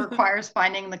usually requires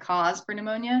finding the cause for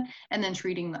pneumonia and then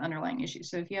treating the underlying issue.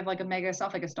 So if you have like a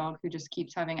megaesophagus dog who just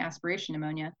keeps having aspiration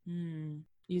pneumonia,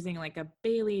 using like a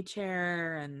Bailey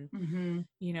chair and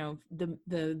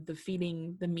the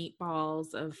feeding the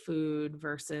meatballs of food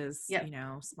versus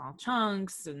small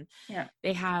chunks, and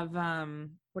they have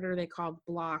what are they called,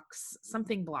 blocks,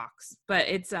 but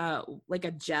it's like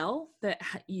a gel that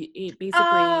it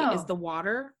basically is the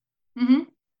water.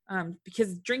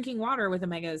 Because drinking water with a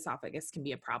megaesophagus can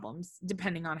be a problem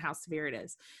depending on how severe it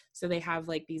is. So they have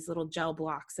like these little gel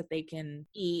blocks that they can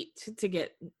eat to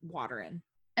get water in.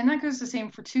 And that goes the same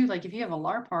for too, like if you have a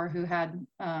LARPar who had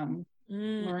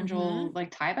laryngeal like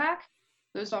tieback,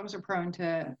 those dogs are prone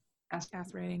to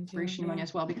aspiration pneumonia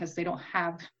as well because they don't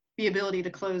have the ability to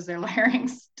close their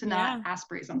larynx to not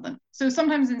aspirate something. So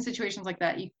sometimes in situations like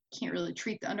that, you can't really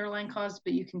treat the underlying cause,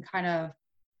 but you can kind of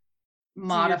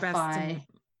modify,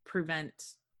 prevent.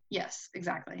 Yes,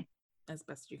 exactly. As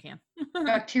best you can.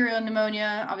 Bacterial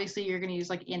pneumonia, obviously you're going to use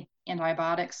like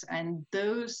antibiotics, and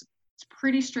those, it's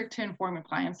pretty strict to inform your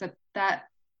clients that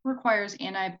requires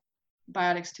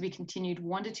antibiotics to be continued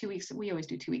 1 to 2 weeks. We always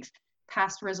do 2 weeks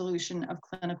past resolution of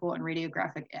clinical and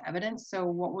radiographic evidence. So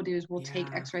what we'll do is we'll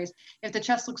take x-rays. If the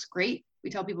chest looks great, we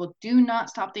tell people do not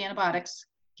stop the antibiotics,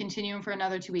 continue them for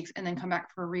another 2 weeks, and then come back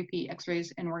for repeat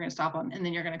x-rays, and we're going to stop them, and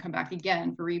then you're going to come back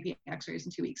again for repeat x-rays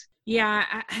in 2 weeks. Yeah,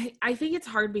 I think it's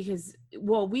hard because,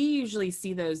 well, we usually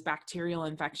see those bacterial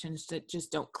infections that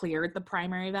just don't clear at the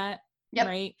primary vet. Yep.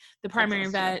 Right? The primary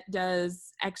vet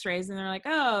does x-rays and they're like,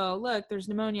 oh, look, there's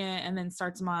pneumonia, and then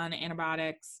starts them on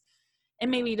antibiotics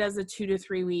and maybe does a 2 to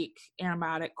 3 week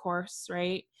antibiotic course,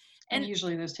 right? And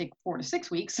usually those take 4 to 6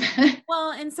 weeks.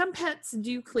 Well, and some pets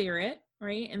do clear it,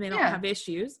 right? And they don't have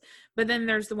issues. But then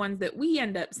there's the ones that we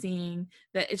end up seeing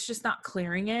that it's just not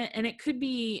clearing it. And it could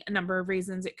be a number of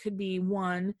reasons. It could be,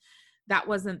 one, that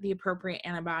wasn't the appropriate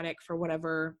antibiotic for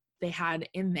whatever they had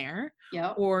in there.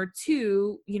 Yep. Or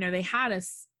two, they had a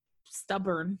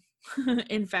stubborn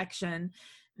infection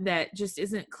that just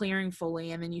isn't clearing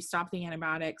fully. And then you stop the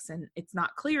antibiotics and it's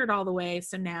not cleared all the way.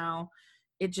 So now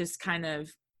it just kind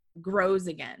of grows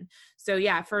again. So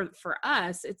yeah, for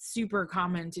us, it's super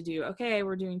common to do, okay,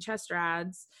 we're doing chest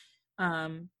rads.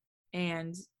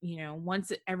 And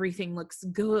once everything looks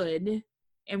good,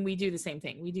 and we do the same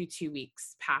thing, we do 2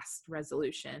 weeks past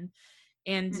resolution.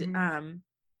 And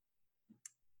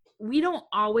we don't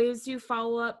always do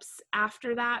follow-ups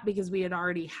after that because we had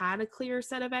already had a clear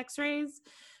set of x-rays,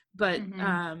 but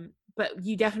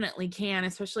you definitely can,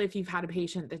 especially if you've had a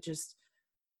patient that just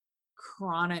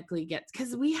chronically gets,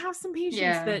 because we have some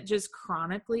patients that just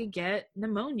chronically get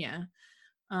pneumonia,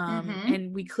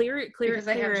 and we clear it,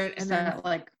 and then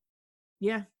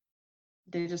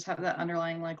they just have that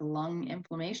underlying like lung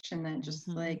inflammation that just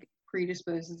like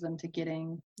predisposes them to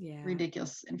getting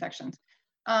ridiculous infections.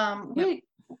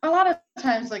 A lot of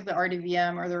times, like the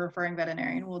RDVM or the referring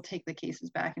veterinarian will take the cases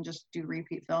back and just do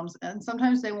repeat films, and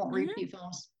sometimes they won't repeat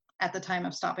films at the time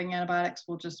of stopping antibiotics.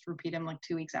 We'll just repeat them like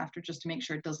 2 weeks after, just to make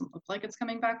sure it doesn't look like it's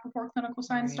coming back before clinical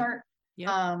signs start.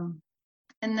 And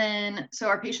then, so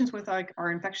our patients with like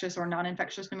our infectious or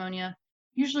non-infectious pneumonia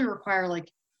usually require like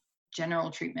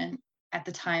general treatment at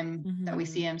the time that we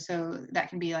see them. So that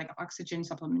can be like oxygen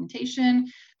supplementation,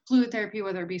 fluid therapy,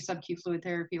 whether it be sub-Q fluid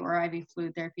therapy or IV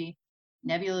fluid therapy.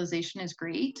 Nebulization is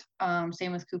great.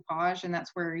 Same with coupage, and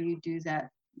that's where you do that,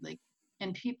 like,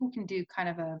 and people can do kind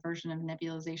of a version of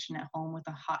nebulization at home with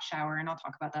a hot shower, and I'll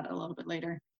talk about that a little bit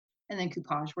later. And then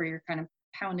coupage, where you're kind of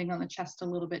pounding on the chest a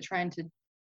little bit, trying to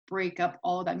break up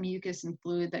all that mucus and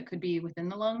fluid that could be within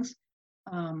the lungs.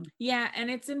 And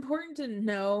it's important to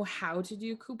know how to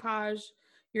do coupage.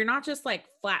 You're not just like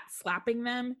flat slapping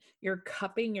them, you're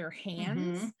cupping your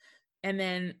hands and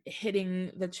then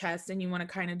hitting the chest, and you want to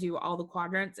kind of do all the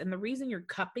quadrants. And the reason you're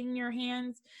cupping your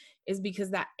hands is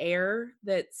because that air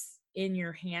that's in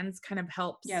your hands kind of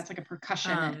helps. Yeah, it's like a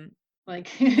percussion.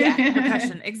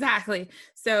 Percussion, exactly.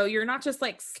 So you're not just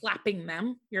like slapping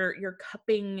them, you're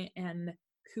cupping and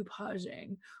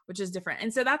coupaging, which is different.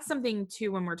 And so that's something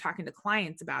too, when we're talking to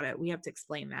clients about it, we have to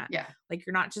explain that. Like,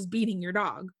 you're not just beating your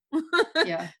dog.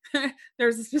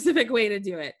 There's a specific way to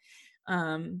do it.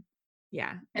 And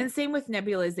same with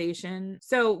nebulization.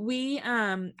 So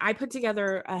I put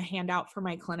together a handout for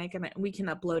my clinic, and we can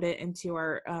upload it into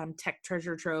our tech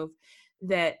treasure trove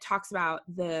that talks about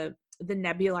the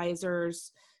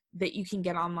nebulizers that you can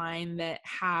get online that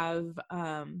have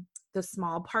the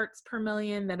small parts per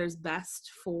million that is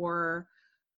best for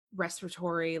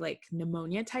respiratory, like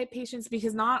pneumonia type patients,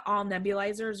 because not all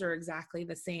nebulizers are exactly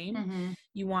the same.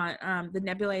 You want the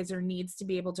nebulizer needs to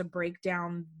be able to break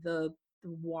down the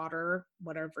water,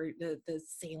 whatever the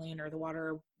saline or the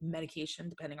water medication,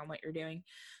 depending on what you're doing,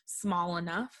 small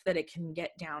enough that it can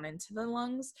get down into the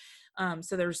lungs.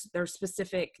 So there's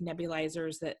specific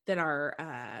nebulizers that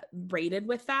are rated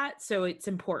with that. So it's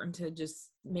important to just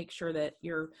make sure that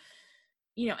you're,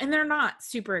 and they're not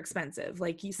super expensive.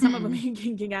 Like some of them you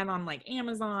can get on like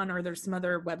Amazon, or there's some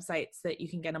other websites that you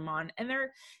can get them on, and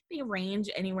they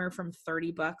range anywhere from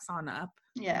 $30 on up.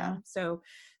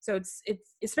 So it's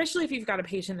especially if you've got a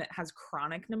patient that has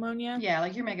chronic pneumonia.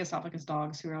 Like your Megaesophagus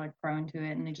dogs who are like prone to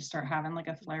it, and they just start having like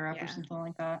a flare up or something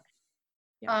like that.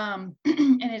 And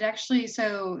it actually,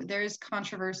 so there's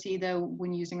controversy though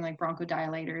when using like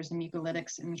bronchodilators and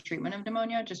mucolytics in the treatment of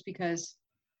pneumonia, just because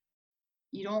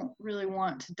you don't really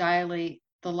want to dilate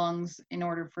the lungs in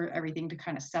order for everything to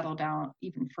kind of settle down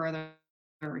even further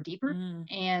or deeper.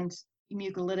 And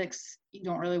mucolytics, you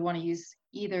don't really want to use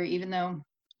either, even though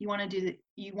you want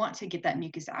to get that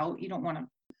mucus out. You don't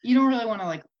really want to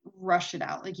like rush it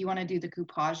out. Like, you want to do the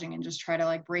coupaging and just try to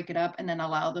like break it up and then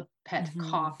allow the pet to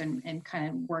cough and kind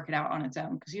of work it out on its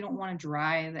own, because you don't want to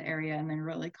dry the area and then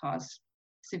really cause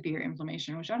severe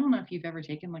inflammation, which I don't know if you've ever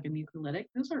taken like a mucolytic.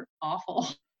 Those are awful.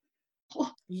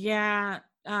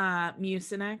 Mucinex.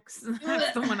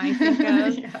 That's the one I think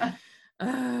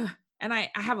of. And I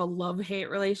have a love-hate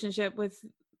relationship with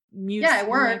Mucinex, it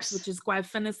works, which is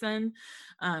guaifenesin.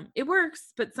 It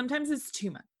works, but sometimes it's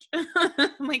too much.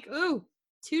 I'm like, ooh,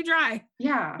 too dry.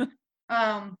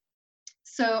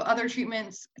 So other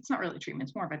treatments, it's not really treatment,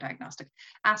 it's more of a diagnostic.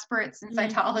 Aspirates and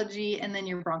cytology, and then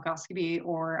your bronchoscopy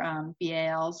or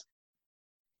BALs.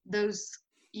 Those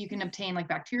you can obtain like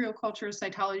bacterial cultures,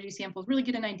 cytology samples, really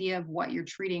get an idea of what you're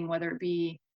treating, whether it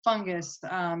be fungus,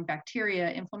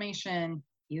 bacteria, inflammation,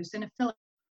 eosinophilic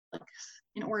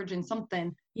in origin,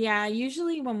 something.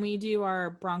 Usually when we do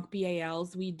our bronch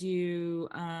BALs, we do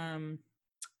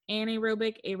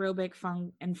anaerobic, aerobic,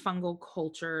 and fungal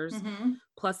cultures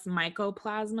plus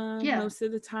mycoplasma most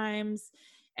of the times.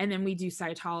 And then we do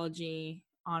cytology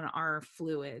on our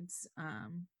fluids.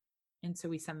 And so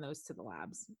we send those to the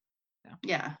labs. So.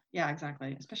 Yeah,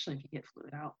 exactly. Especially if you get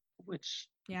fluid out, which.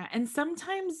 And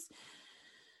sometimes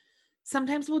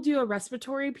Sometimes we'll do a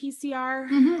respiratory PCR.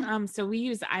 Mm-hmm. So we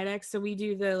use IDEXX. So we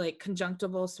do the like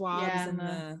conjunctival swabs and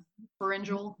the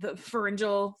pharyngeal. the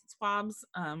pharyngeal swabs,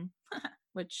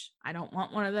 which I don't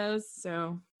want one of those.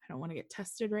 So I don't want to get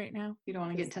tested right now. You don't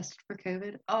want to get tested for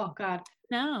COVID? Oh God.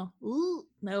 No. Ooh,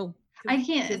 no. I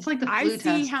can't. It's like the flu I see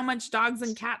test. how much dogs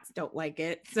and cats don't like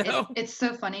it. So it's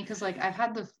so funny because like I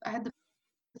had the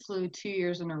flu 2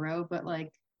 years in a row, but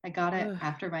like I got it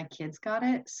after my kids got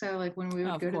it. So like when we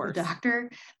would go to the doctor,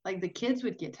 like the kids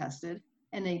would get tested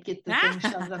and they'd get the thing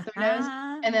shoved up their nose.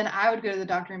 And then I would go to the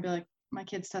doctor and be like, my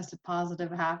kids tested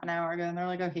positive half an hour ago. And they're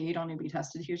like, okay, you don't need to be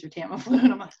tested. Here's your Tamiflu.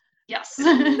 And I'm like, yes.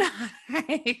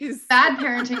 Nice. Bad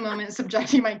parenting moment,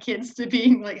 subjecting my kids to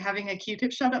being like having a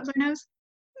Q-tip shoved up their nose.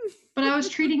 But I was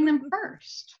treating them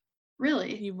first.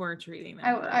 Really. You were treating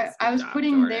them first. I was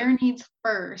putting their needs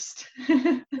first.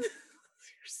 You're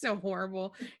so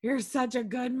horrible. You're such a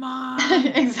good mom.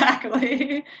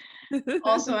 Exactly.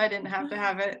 Also, I didn't have to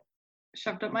have it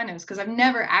shoved up my nose because I've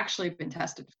never actually been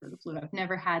tested for the flu. I've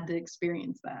never had to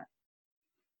experience that.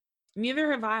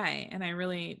 Neither have I, and I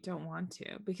really don't want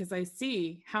to because I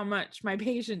see how much my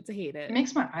patients hate it. It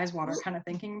makes my eyes water kind of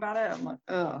thinking about it. I'm like,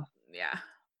 ugh. Yeah.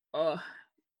 Ugh.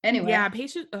 Anyway. Yeah,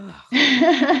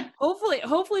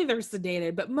 hopefully they're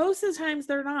sedated, but most of the times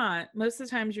they're not. Most of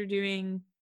the times you're doing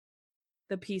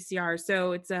the PCR.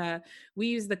 So it's we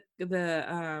use the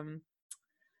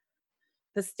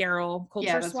sterile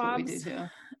culture swabs. What we do too.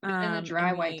 In a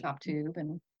dry white top tube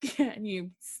and you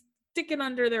stick it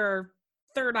under their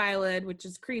third eyelid, which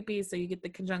is creepy. So you get the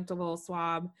conjunctival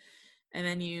swab and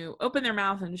then you open their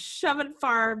mouth and shove it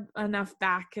far enough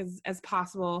back as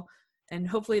possible. And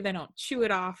hopefully they don't chew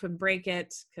it off and break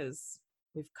it because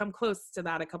we've come close to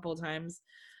that a couple of times.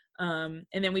 And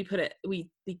then we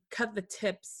cut the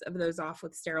tips of those off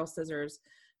with sterile scissors,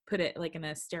 put it like in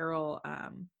a sterile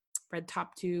red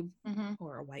top tube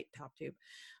or a white top tube,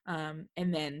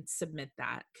 and then submit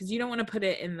that because you don't want to put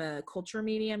it in the culture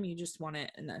medium. You just want it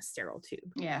in a sterile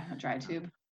tube. Yeah, a dry tube.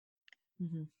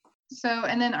 So,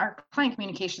 and then our client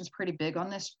communication is pretty big on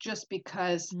this just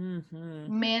because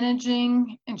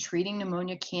managing and treating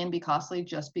pneumonia can be costly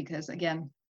just because, again,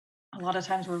 a lot of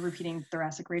times we're repeating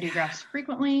thoracic radiographs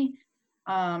frequently.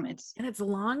 It's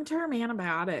long-term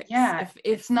antibiotics. Yeah, if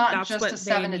it's not just a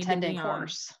 7 to 10 day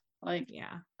course. Like,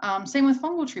 same with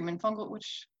fungal treatment,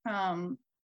 which, I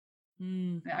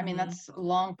mean, that's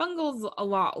long. Fungal's a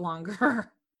lot longer.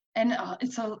 And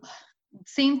it's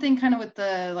same thing kind of with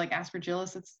the like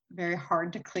aspergillus. It's very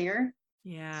hard to clear.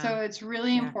 Yeah. So it's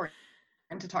really important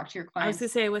to talk to your clients. I was to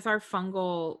say with our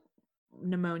fungal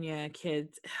pneumonia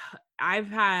kids, I've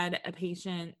had a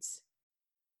patient.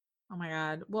 Oh my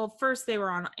God. Well, first they were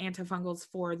on antifungals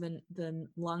for the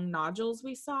lung nodules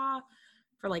we saw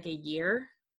for like a year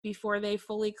before they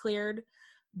fully cleared.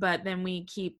 But then we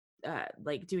keep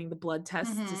like doing the blood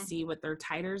tests to see what their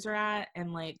titers are at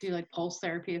and like do like pulse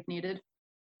therapy if needed.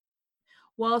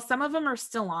 Well, some of them are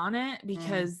still on it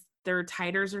because their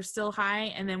titers are still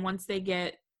high. And then once they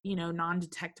get,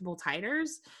 non-detectable titers,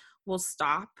 we'll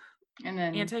stop and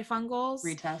then antifungals,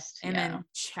 retest, and then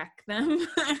check them.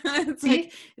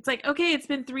 it's like, okay, it's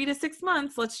been 3 to 6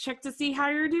 months. Let's check to see how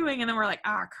you're doing. And then we're like,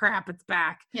 crap, it's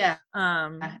back. Yeah.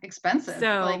 Expensive.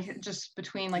 So like just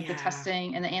between like the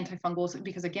testing and the antifungals,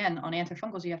 because again, on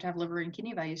antifungals, you have to have liver and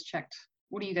kidney values checked.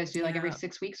 What do you guys do? Like every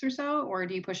 6 weeks or so, or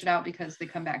do you push it out because they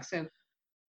come back? So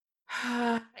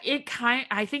I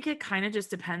think it kind of just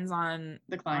depends on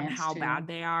the clients how bad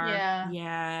they are.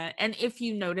 Yeah. And if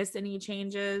you notice any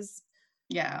changes,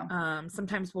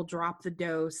 sometimes we'll drop the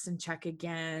dose and check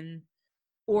again,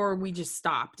 or we just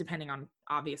stop depending on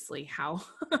obviously how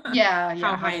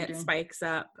how high it spikes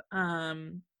up. At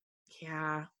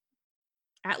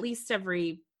least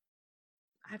every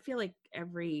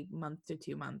month to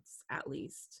 2 months at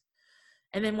least.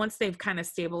 And then once they've kind of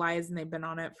stabilized and they've been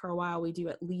on it for a while, we do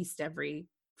at least every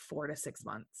 4 to 6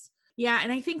 months. Yeah.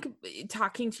 And I think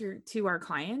talking to our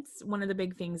clients, one of the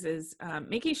big things is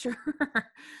making sure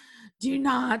do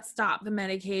not stop the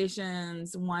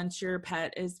medications once your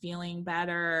pet is feeling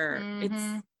better.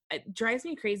 It drives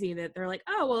me crazy that they're like,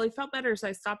 oh, well, he felt better, so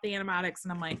I stopped the antibiotics.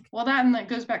 And I'm like, well, that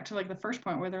goes back to like the first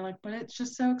point where they're like, but it's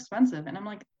just so expensive. And I'm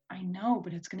like, I know,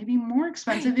 but it's going to be more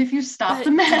expensive if you stop the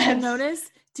meds.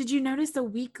 Did you notice a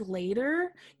week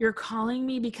later, you're calling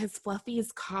me because Fluffy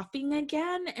is coughing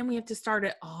again and we have to start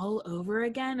it all over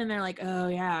again? And they're like, oh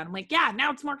yeah. And I'm like, yeah,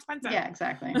 now it's more expensive. Yeah,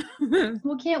 exactly.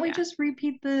 Well, can't we just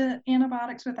repeat the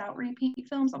antibiotics without repeat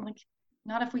films? I'm like,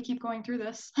 not if we keep going through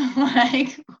this.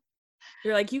 Like,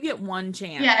 You're like, you get one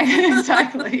chance. Yeah,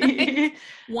 exactly.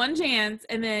 One chance,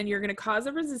 and then you're going to cause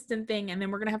a resistant thing, and then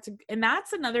we're going to have to, and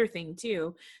that's another thing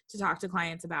too to talk to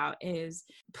clients about is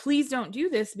please don't do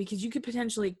this, because you could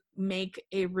potentially make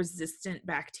a resistant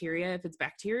bacteria. If it's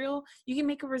bacterial, you can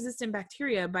make a resistant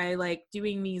bacteria by like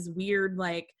doing these weird,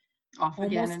 like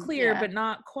almost clear, but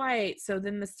not quite. So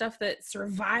then the stuff that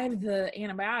survived the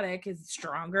antibiotic is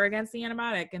stronger against the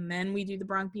antibiotic. And then we do the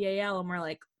bronch-BAL and we're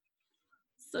like,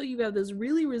 so you have this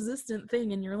really resistant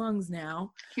thing in your lungs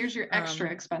now. Here's your extra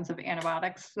expensive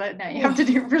antibiotics that now you have to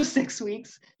do for 6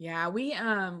 weeks. Yeah, we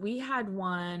had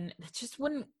one that just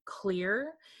wouldn't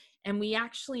clear, and we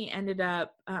actually ended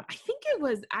up I think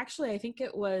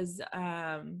it was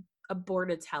a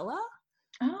Bordetella.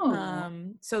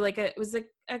 So like it was a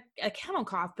kennel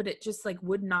cough, but it just like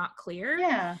would not clear.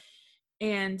 Yeah.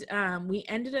 And we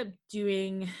ended up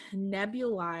doing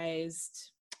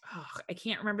nebulized, I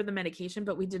can't remember the medication,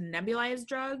 but we did a nebulized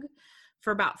drug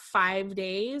for about 5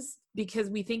 days because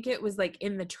we think it was like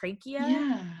in the trachea.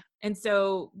 Yeah. And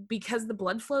so because the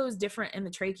blood flow is different in the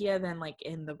trachea than like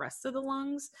in the rest of the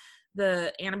lungs,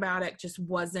 the antibiotic just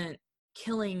wasn't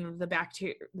killing the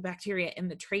bacteria in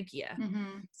the trachea.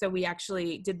 So we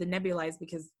actually did the nebulized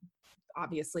because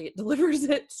obviously it delivers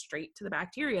it straight to the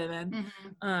bacteria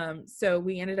then. So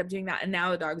we ended up doing that, and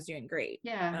now the dog's doing great.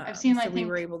 Yeah, I've seen, so we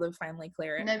were able to finally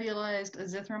clear it. Nebulized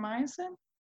azithromycin.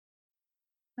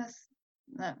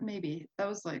 Maybe that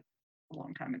was like a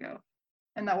long time ago,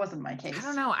 and that wasn't my case. I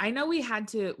don't know. I know we had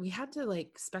to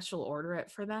like special order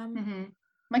it for them.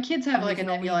 My kids have like a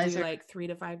nebulizer, like 3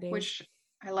 to 5 days, which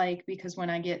I like because when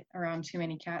I get around too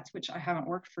many cats, which I haven't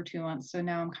worked for 2 months, so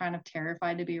now I'm kind of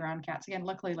terrified to be around cats again.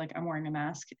 Luckily, like I'm wearing a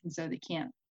mask, and so they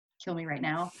can't kill me right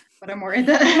now. But I'm worried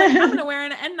that I'm gonna wear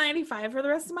an N95 for the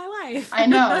rest of my life. I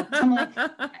know. I'm like,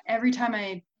 every time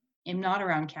I am not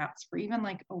around cats for even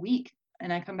like a week,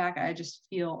 and I come back, I just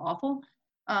feel awful.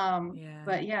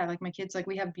 But yeah, like my kids, like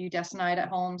we have budesonide at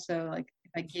home, so like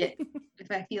if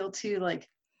I feel too like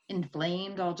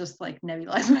inflamed, I'll just like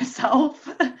nebulize myself.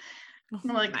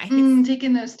 I'm like,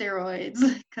 taking those steroids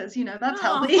because that's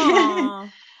healthy.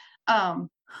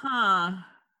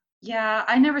 Yeah,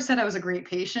 I never said I was a great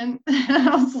patient.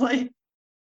 I was like,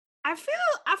 I feel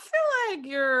like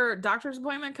your doctor's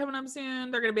appointment coming up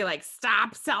soon, they're gonna be like,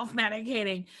 stop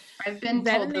self-medicating. I've been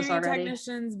told this already.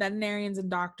 Technicians, veterinarians, and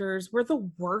doctors, we're the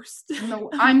worst. No,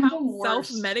 I'm the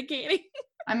worst. Self-medicating.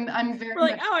 I'm very we're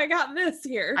like, oh, I got this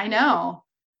here. I know.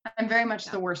 I'm very much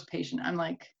the worst patient. I'm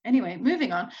like, anyway,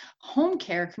 moving on. Home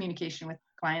care communication with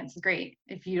clients is great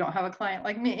if you don't have a client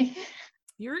like me.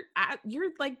 You're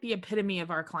like the epitome of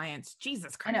our clients.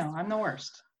 Jesus Christ. I know, I'm the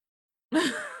worst.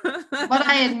 But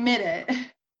I admit it.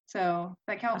 So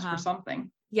that counts for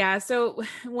something. Yeah. So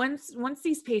once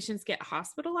these patients get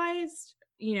hospitalized,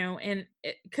 and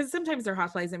because sometimes they're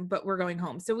hospitalized, but we're going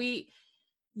home. So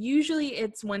usually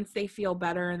it's once they feel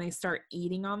better and they start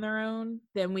eating on their own,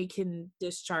 then we can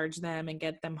discharge them and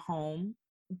get them home.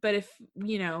 But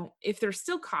if they're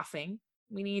still coughing,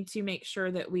 we need to make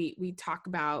sure that we talk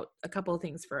about a couple of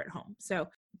things for at home. So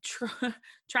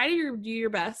try to do your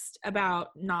best about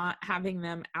not having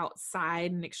them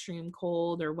outside in extreme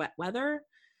cold or wet weather.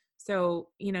 So,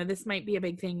 this might be a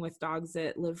big thing with dogs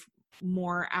that live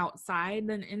more outside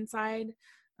than inside.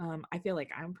 I feel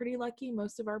like I'm pretty lucky.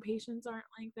 Most of our patients aren't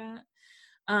like that.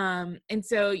 And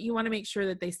so you want to make sure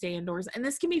that they stay indoors. And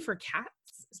this can be for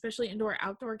cats, especially indoor,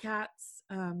 outdoor cats.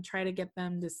 Try to get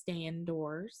them to stay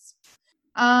indoors.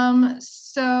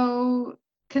 So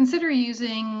consider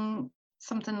using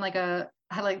something like I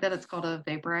like that it's called a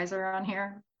vaporizer on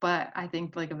here, but I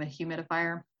think like of a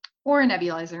humidifier or a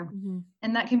nebulizer.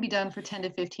 And that can be done for 10 to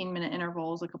 15 minute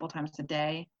intervals a couple times a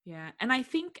day. Yeah. And I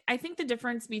think the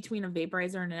difference between a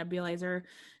vaporizer and a nebulizer,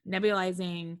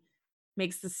 nebulizing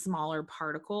makes the smaller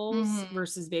particles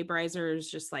versus vaporizer is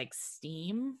just like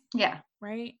steam. Yeah.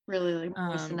 Right. Really like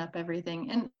moisten up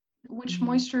everything. And which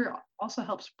moisture also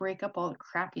helps break up all the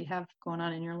crap you have going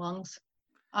on in your lungs.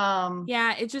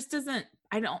 Yeah, it just doesn't,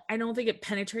 I don't think it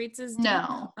penetrates as deep.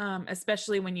 No.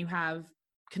 Especially when you have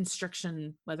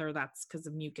constriction, whether that's because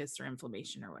of mucus or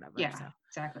inflammation or whatever. Yeah,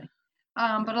 exactly.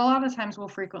 But a lot of times we'll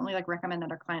frequently like recommend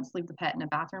that our clients leave the pet in a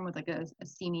bathroom with like a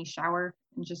steamy shower,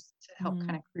 and just to help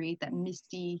kind of create that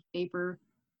misty vapor.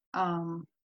 And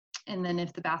then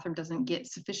if the bathroom doesn't get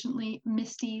sufficiently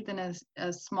misty, then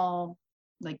a small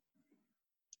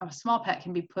pet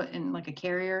can be put in like a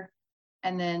carrier,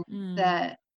 and then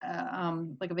that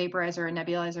like a vaporizer, a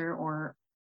nebulizer, or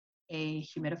a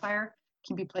humidifier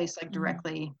can be placed like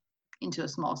directly into a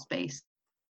small space.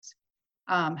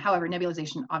 However,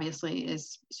 nebulization obviously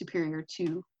is superior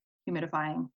to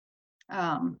humidifying.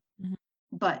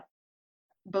 but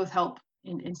both help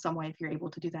in some way if you're able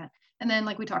to do that. And then,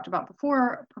 like we talked about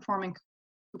before, performing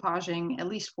coupaging at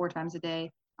least 4 times a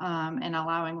day, and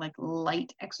allowing like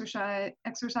light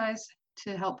exercise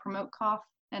to help promote cough.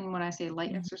 And when I say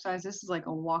light exercise, this is like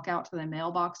a walk out to the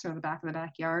mailbox or the back of the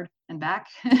backyard and back.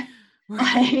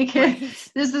 Like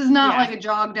this is not like a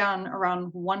jog down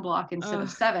around 1 block instead of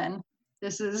 7.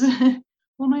 This is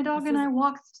well, my dog and I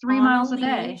walk 3 miles a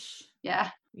day. Yeah.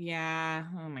 Yeah.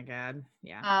 Oh my God.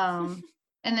 Yeah.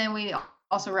 And then we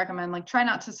also recommend like try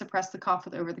not to suppress the cough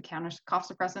with over-the-counter cough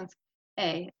suppressants.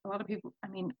 A lot of people, I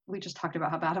mean, we just talked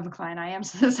about how bad of a client I am,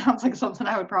 so this sounds like something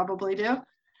I would probably do.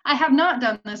 I have not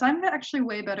done this. I'm actually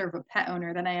way better of a pet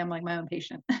owner than I am like my own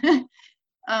patient.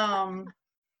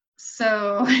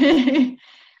 So we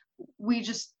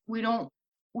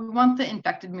want the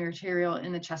infected material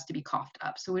in the chest to be coughed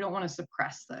up. So we don't want to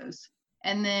suppress those.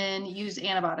 And then use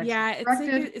antibiotics. Yeah,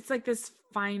 it's like this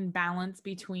fine balance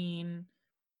between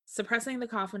suppressing the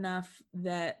cough enough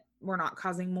that we're not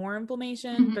causing more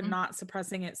inflammation, but not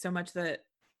suppressing it so much that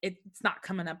it's not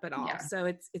coming up at all. Yeah. So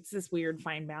it's this weird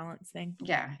fine balance thing.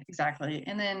 Yeah, exactly.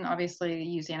 And then obviously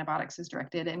use antibiotics as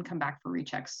directed and come back for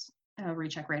rechecks,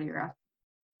 recheck radiograph.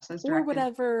 Or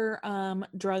whatever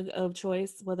drug of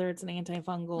choice, whether it's an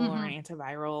antifungal or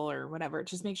antiviral or whatever.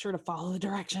 Just make sure to follow the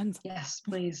directions. Yes,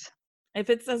 please. If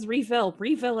it says refill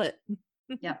it.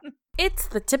 Yeah. It's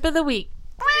the tip of the week.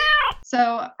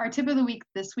 So our tip of the week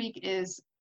this week is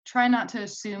try not to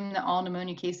assume that all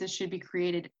pneumonia cases should be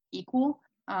created equal.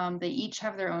 They each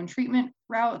have their own treatment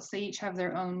routes. They each have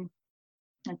their own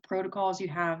protocols. You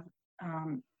have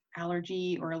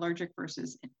allergy or allergic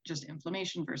versus just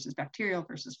inflammation versus bacterial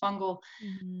versus fungal.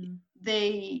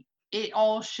 It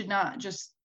all should not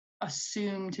just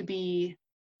assume to be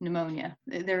pneumonia.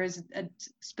 There is a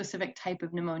specific type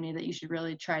of pneumonia that you should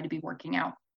really try to be working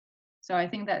out. So I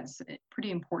think that's a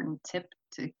pretty important tip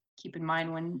to keep in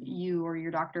mind when you or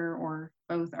your doctor or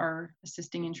both are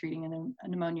assisting in treating a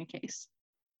pneumonia case.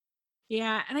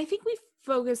 Yeah, and I think we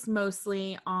focused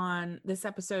mostly on this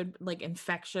episode, like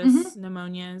infectious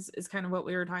pneumonias is kind of what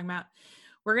we were talking about.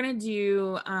 We're going to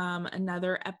do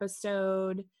another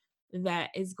episode that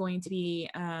is going to be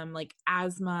like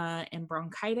asthma and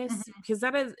bronchitis, because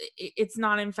it's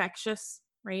not infectious,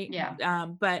 right? Yeah.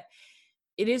 But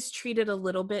it is treated a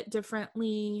little bit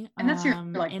differently. And that's your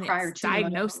like and prior it's to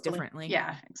diagnosed differently.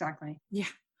 Yeah, exactly. Yeah.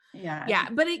 Yeah. Yeah,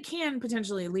 but it can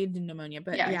potentially lead to pneumonia.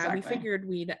 But yeah, exactly. We figured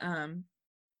we'd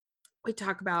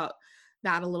talk about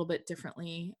that a little bit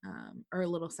differently, or a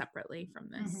little separately from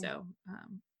this. So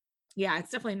yeah,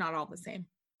 it's definitely not all the same.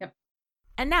 Yep.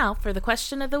 And now for the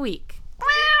question of the week.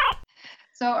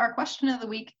 So our question of the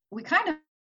week, we kind of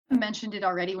mentioned it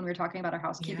already when we were talking about our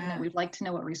housekeeping, that we'd like to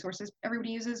know what resources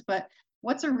everybody uses, but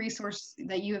what's a resource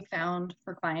that you have found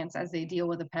for clients as they deal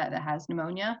with a pet that has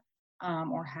pneumonia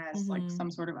or has like some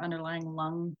sort of underlying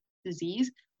lung disease?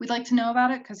 We'd like to know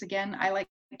about it because, again, I like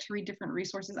to read different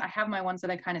resources. I have my ones that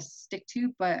I kind of stick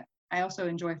to, but I also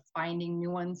enjoy finding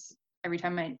new ones every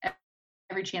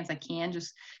chance I can,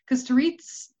 just because to read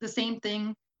the same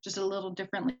thing just a little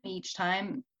differently each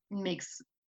time makes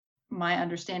my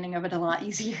understanding of it a lot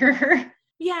easier.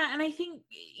 Yeah, and I think,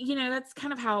 that's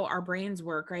kind of how our brains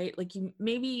work, right? Like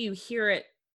maybe you hear it,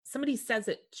 somebody says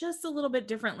it just a little bit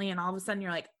differently, and all of a sudden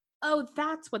you're like, oh,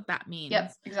 that's what that means.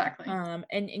 Yep, exactly.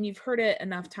 And you've heard it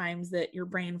enough times that your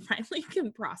brain finally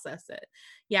can process it.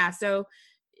 Yeah, so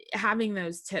having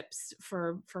those tips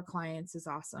for clients is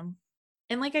awesome.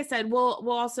 And like I said, we'll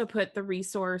also put the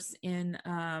resource in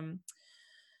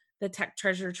the Tech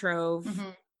Treasure Trove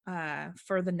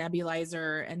for the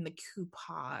nebulizer and the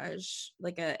coupage,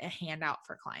 like a handout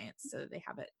for clients so that they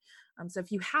have it. So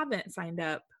if you haven't signed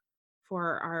up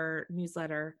for our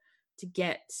newsletter to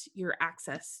get your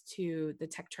access to the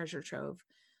Tech Treasure Trove,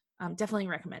 definitely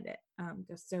recommend it.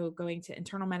 So going to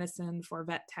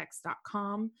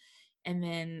internalmedicineforvettechs.com and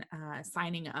then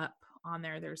signing up on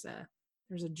there, there's a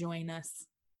join us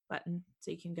button,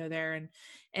 so you can go there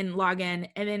and log in,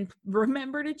 and then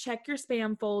remember to check your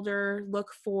spam folder,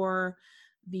 look for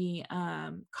the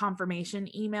confirmation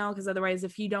email, because otherwise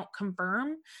if you don't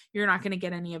confirm, you're not going to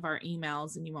get any of our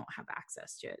emails and you won't have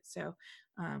access to it. So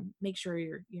make sure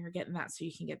you're getting that so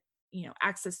you can get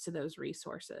access to those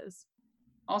resources.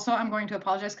 Also, I'm going to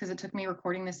apologize because it took me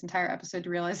recording this entire episode to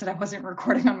realize that I wasn't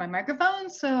recording on my microphone,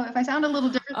 so if I sound a little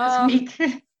different this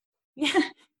week.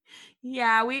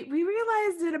 Yeah, we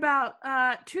realized it about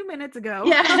 2 minutes ago.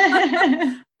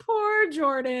 Yeah. Poor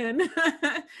Jordan.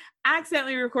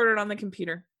 Accidentally recorded on the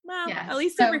computer. Well, at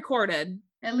least it recorded.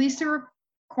 At least it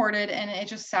recorded, and it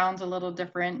just sounds a little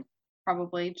different,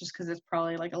 probably just because it's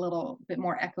probably like a little bit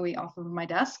more echoey off of my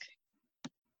desk.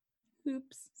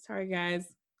 Oops. Sorry, guys.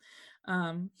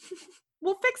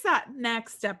 We'll fix that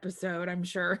next episode, I'm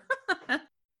sure.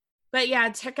 But yeah,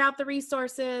 check out the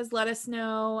resources. Let us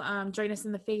know. Join us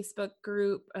in the Facebook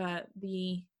group. I'll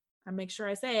make sure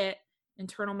I say it,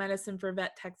 Internal Medicine for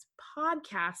Vet Techs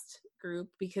podcast group,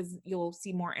 because you'll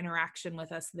see more interaction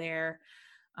with us there.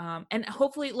 And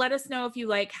hopefully let us know if you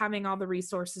like having all the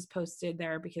resources posted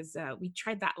there, because we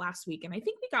tried that last week and I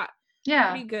think we got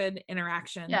pretty good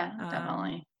interaction. Yeah,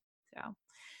 definitely. So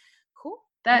cool.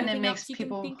 That, and it makes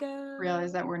people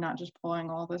realize that we're not just pulling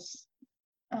all this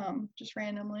just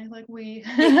randomly, like we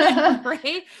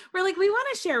right? We're like, we want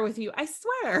to share with you. I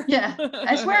swear. Yeah,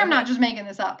 I swear I'm not just making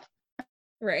this up.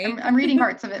 Right. I'm reading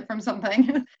parts of it from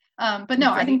something. But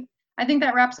no, right. I think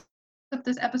that wraps up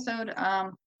this episode.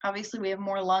 Obviously, we have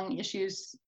more lung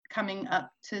issues coming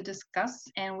up to discuss,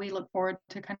 and we look forward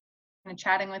to kind of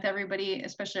chatting with everybody,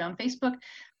 especially on Facebook.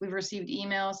 We've received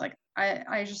emails. Like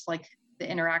I just like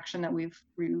the interaction that we've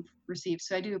received.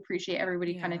 So I do appreciate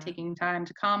everybody kind of taking time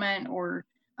to comment or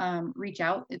reach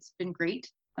out. It's been great,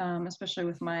 especially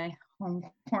with my home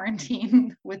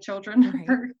quarantine with children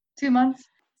for 2 months.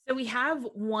 So we have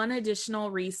one additional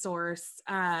resource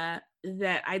that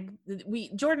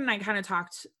Jordan and I kind of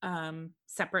talked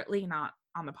separately, not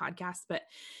on the podcast, but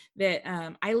that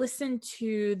I listened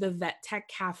to the Vet Tech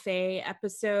Cafe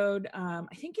episode. I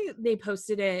think they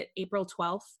posted it April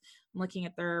 12th. I'm looking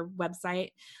at their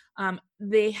website.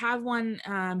 They have one,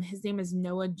 his name is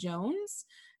Noah Jones.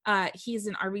 He's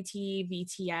an RBT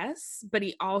VTS, but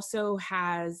he also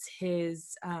has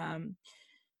his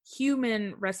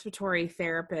human respiratory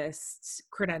therapist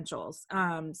credentials.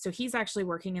 So he's actually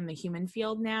working in the human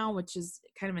field now, which is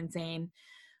kind of insane,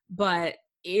 but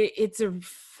it's a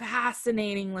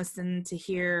fascinating listen to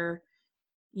hear,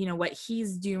 what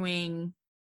he's doing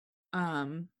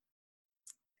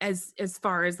as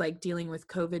far as like dealing with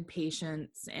COVID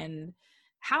patients and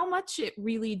how much it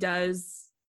really does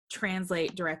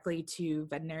translate directly to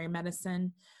veterinary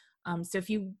medicine. So if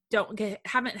you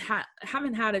haven't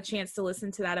had a chance to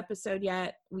listen to that episode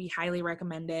yet, we highly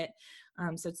recommend it.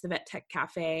 So it's the Vet Tech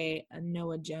Cafe, a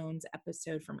Noah Jones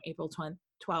episode from April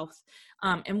 12th.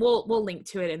 And we'll link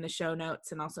to it in the show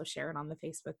notes and also share it on the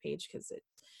Facebook page, because if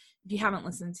you haven't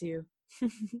listened to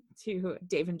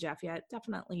Dave and Jeff yet,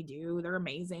 definitely do. They're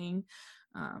amazing.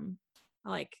 I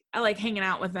like hanging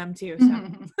out with them too. So.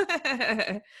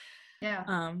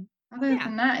 Yeah. Other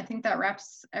than that, I think that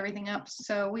wraps everything up.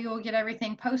 So we will get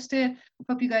everything posted.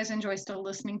 Hope you guys enjoy still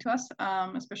listening to us,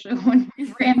 especially when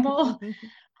we ramble.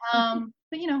 But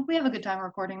we have a good time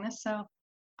recording this, so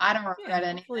I don't regret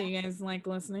anything. Hopefully you guys like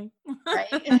listening.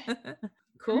 Right?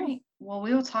 Cool. Right. Well,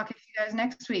 we will talk to you guys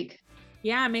next week.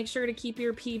 Yeah, make sure to keep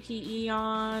your PPE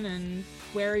on and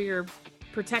wear your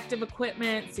protective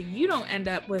equipment so you don't end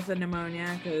up with a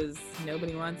pneumonia, because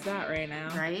nobody wants that right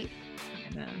now. Right.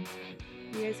 And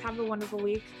you guys have a wonderful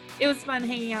week. It was fun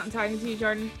hanging out and talking to you,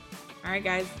 Jordan. All right,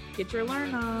 guys, get your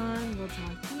learn on. We'll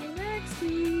talk to you next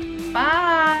week.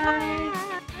 Bye. Bye.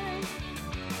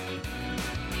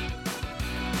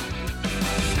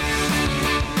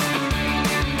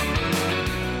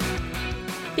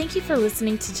 Thank you for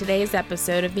listening to today's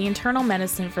episode of the Internal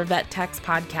Medicine for Vet Techs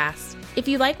podcast. If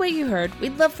you like what you heard,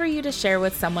 we'd love for you to share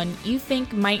with someone you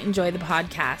think might enjoy the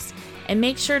podcast. And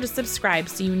make sure to subscribe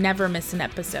so you never miss an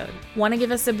episode. Want to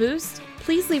give us a boost?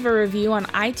 Please leave a review on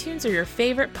iTunes or your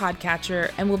favorite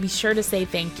podcatcher, and we'll be sure to say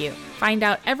thank you. Find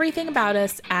out everything about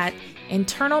us at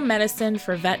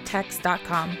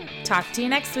internalmedicineforvettechs.com. Talk to you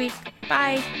next week.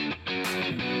 Bye.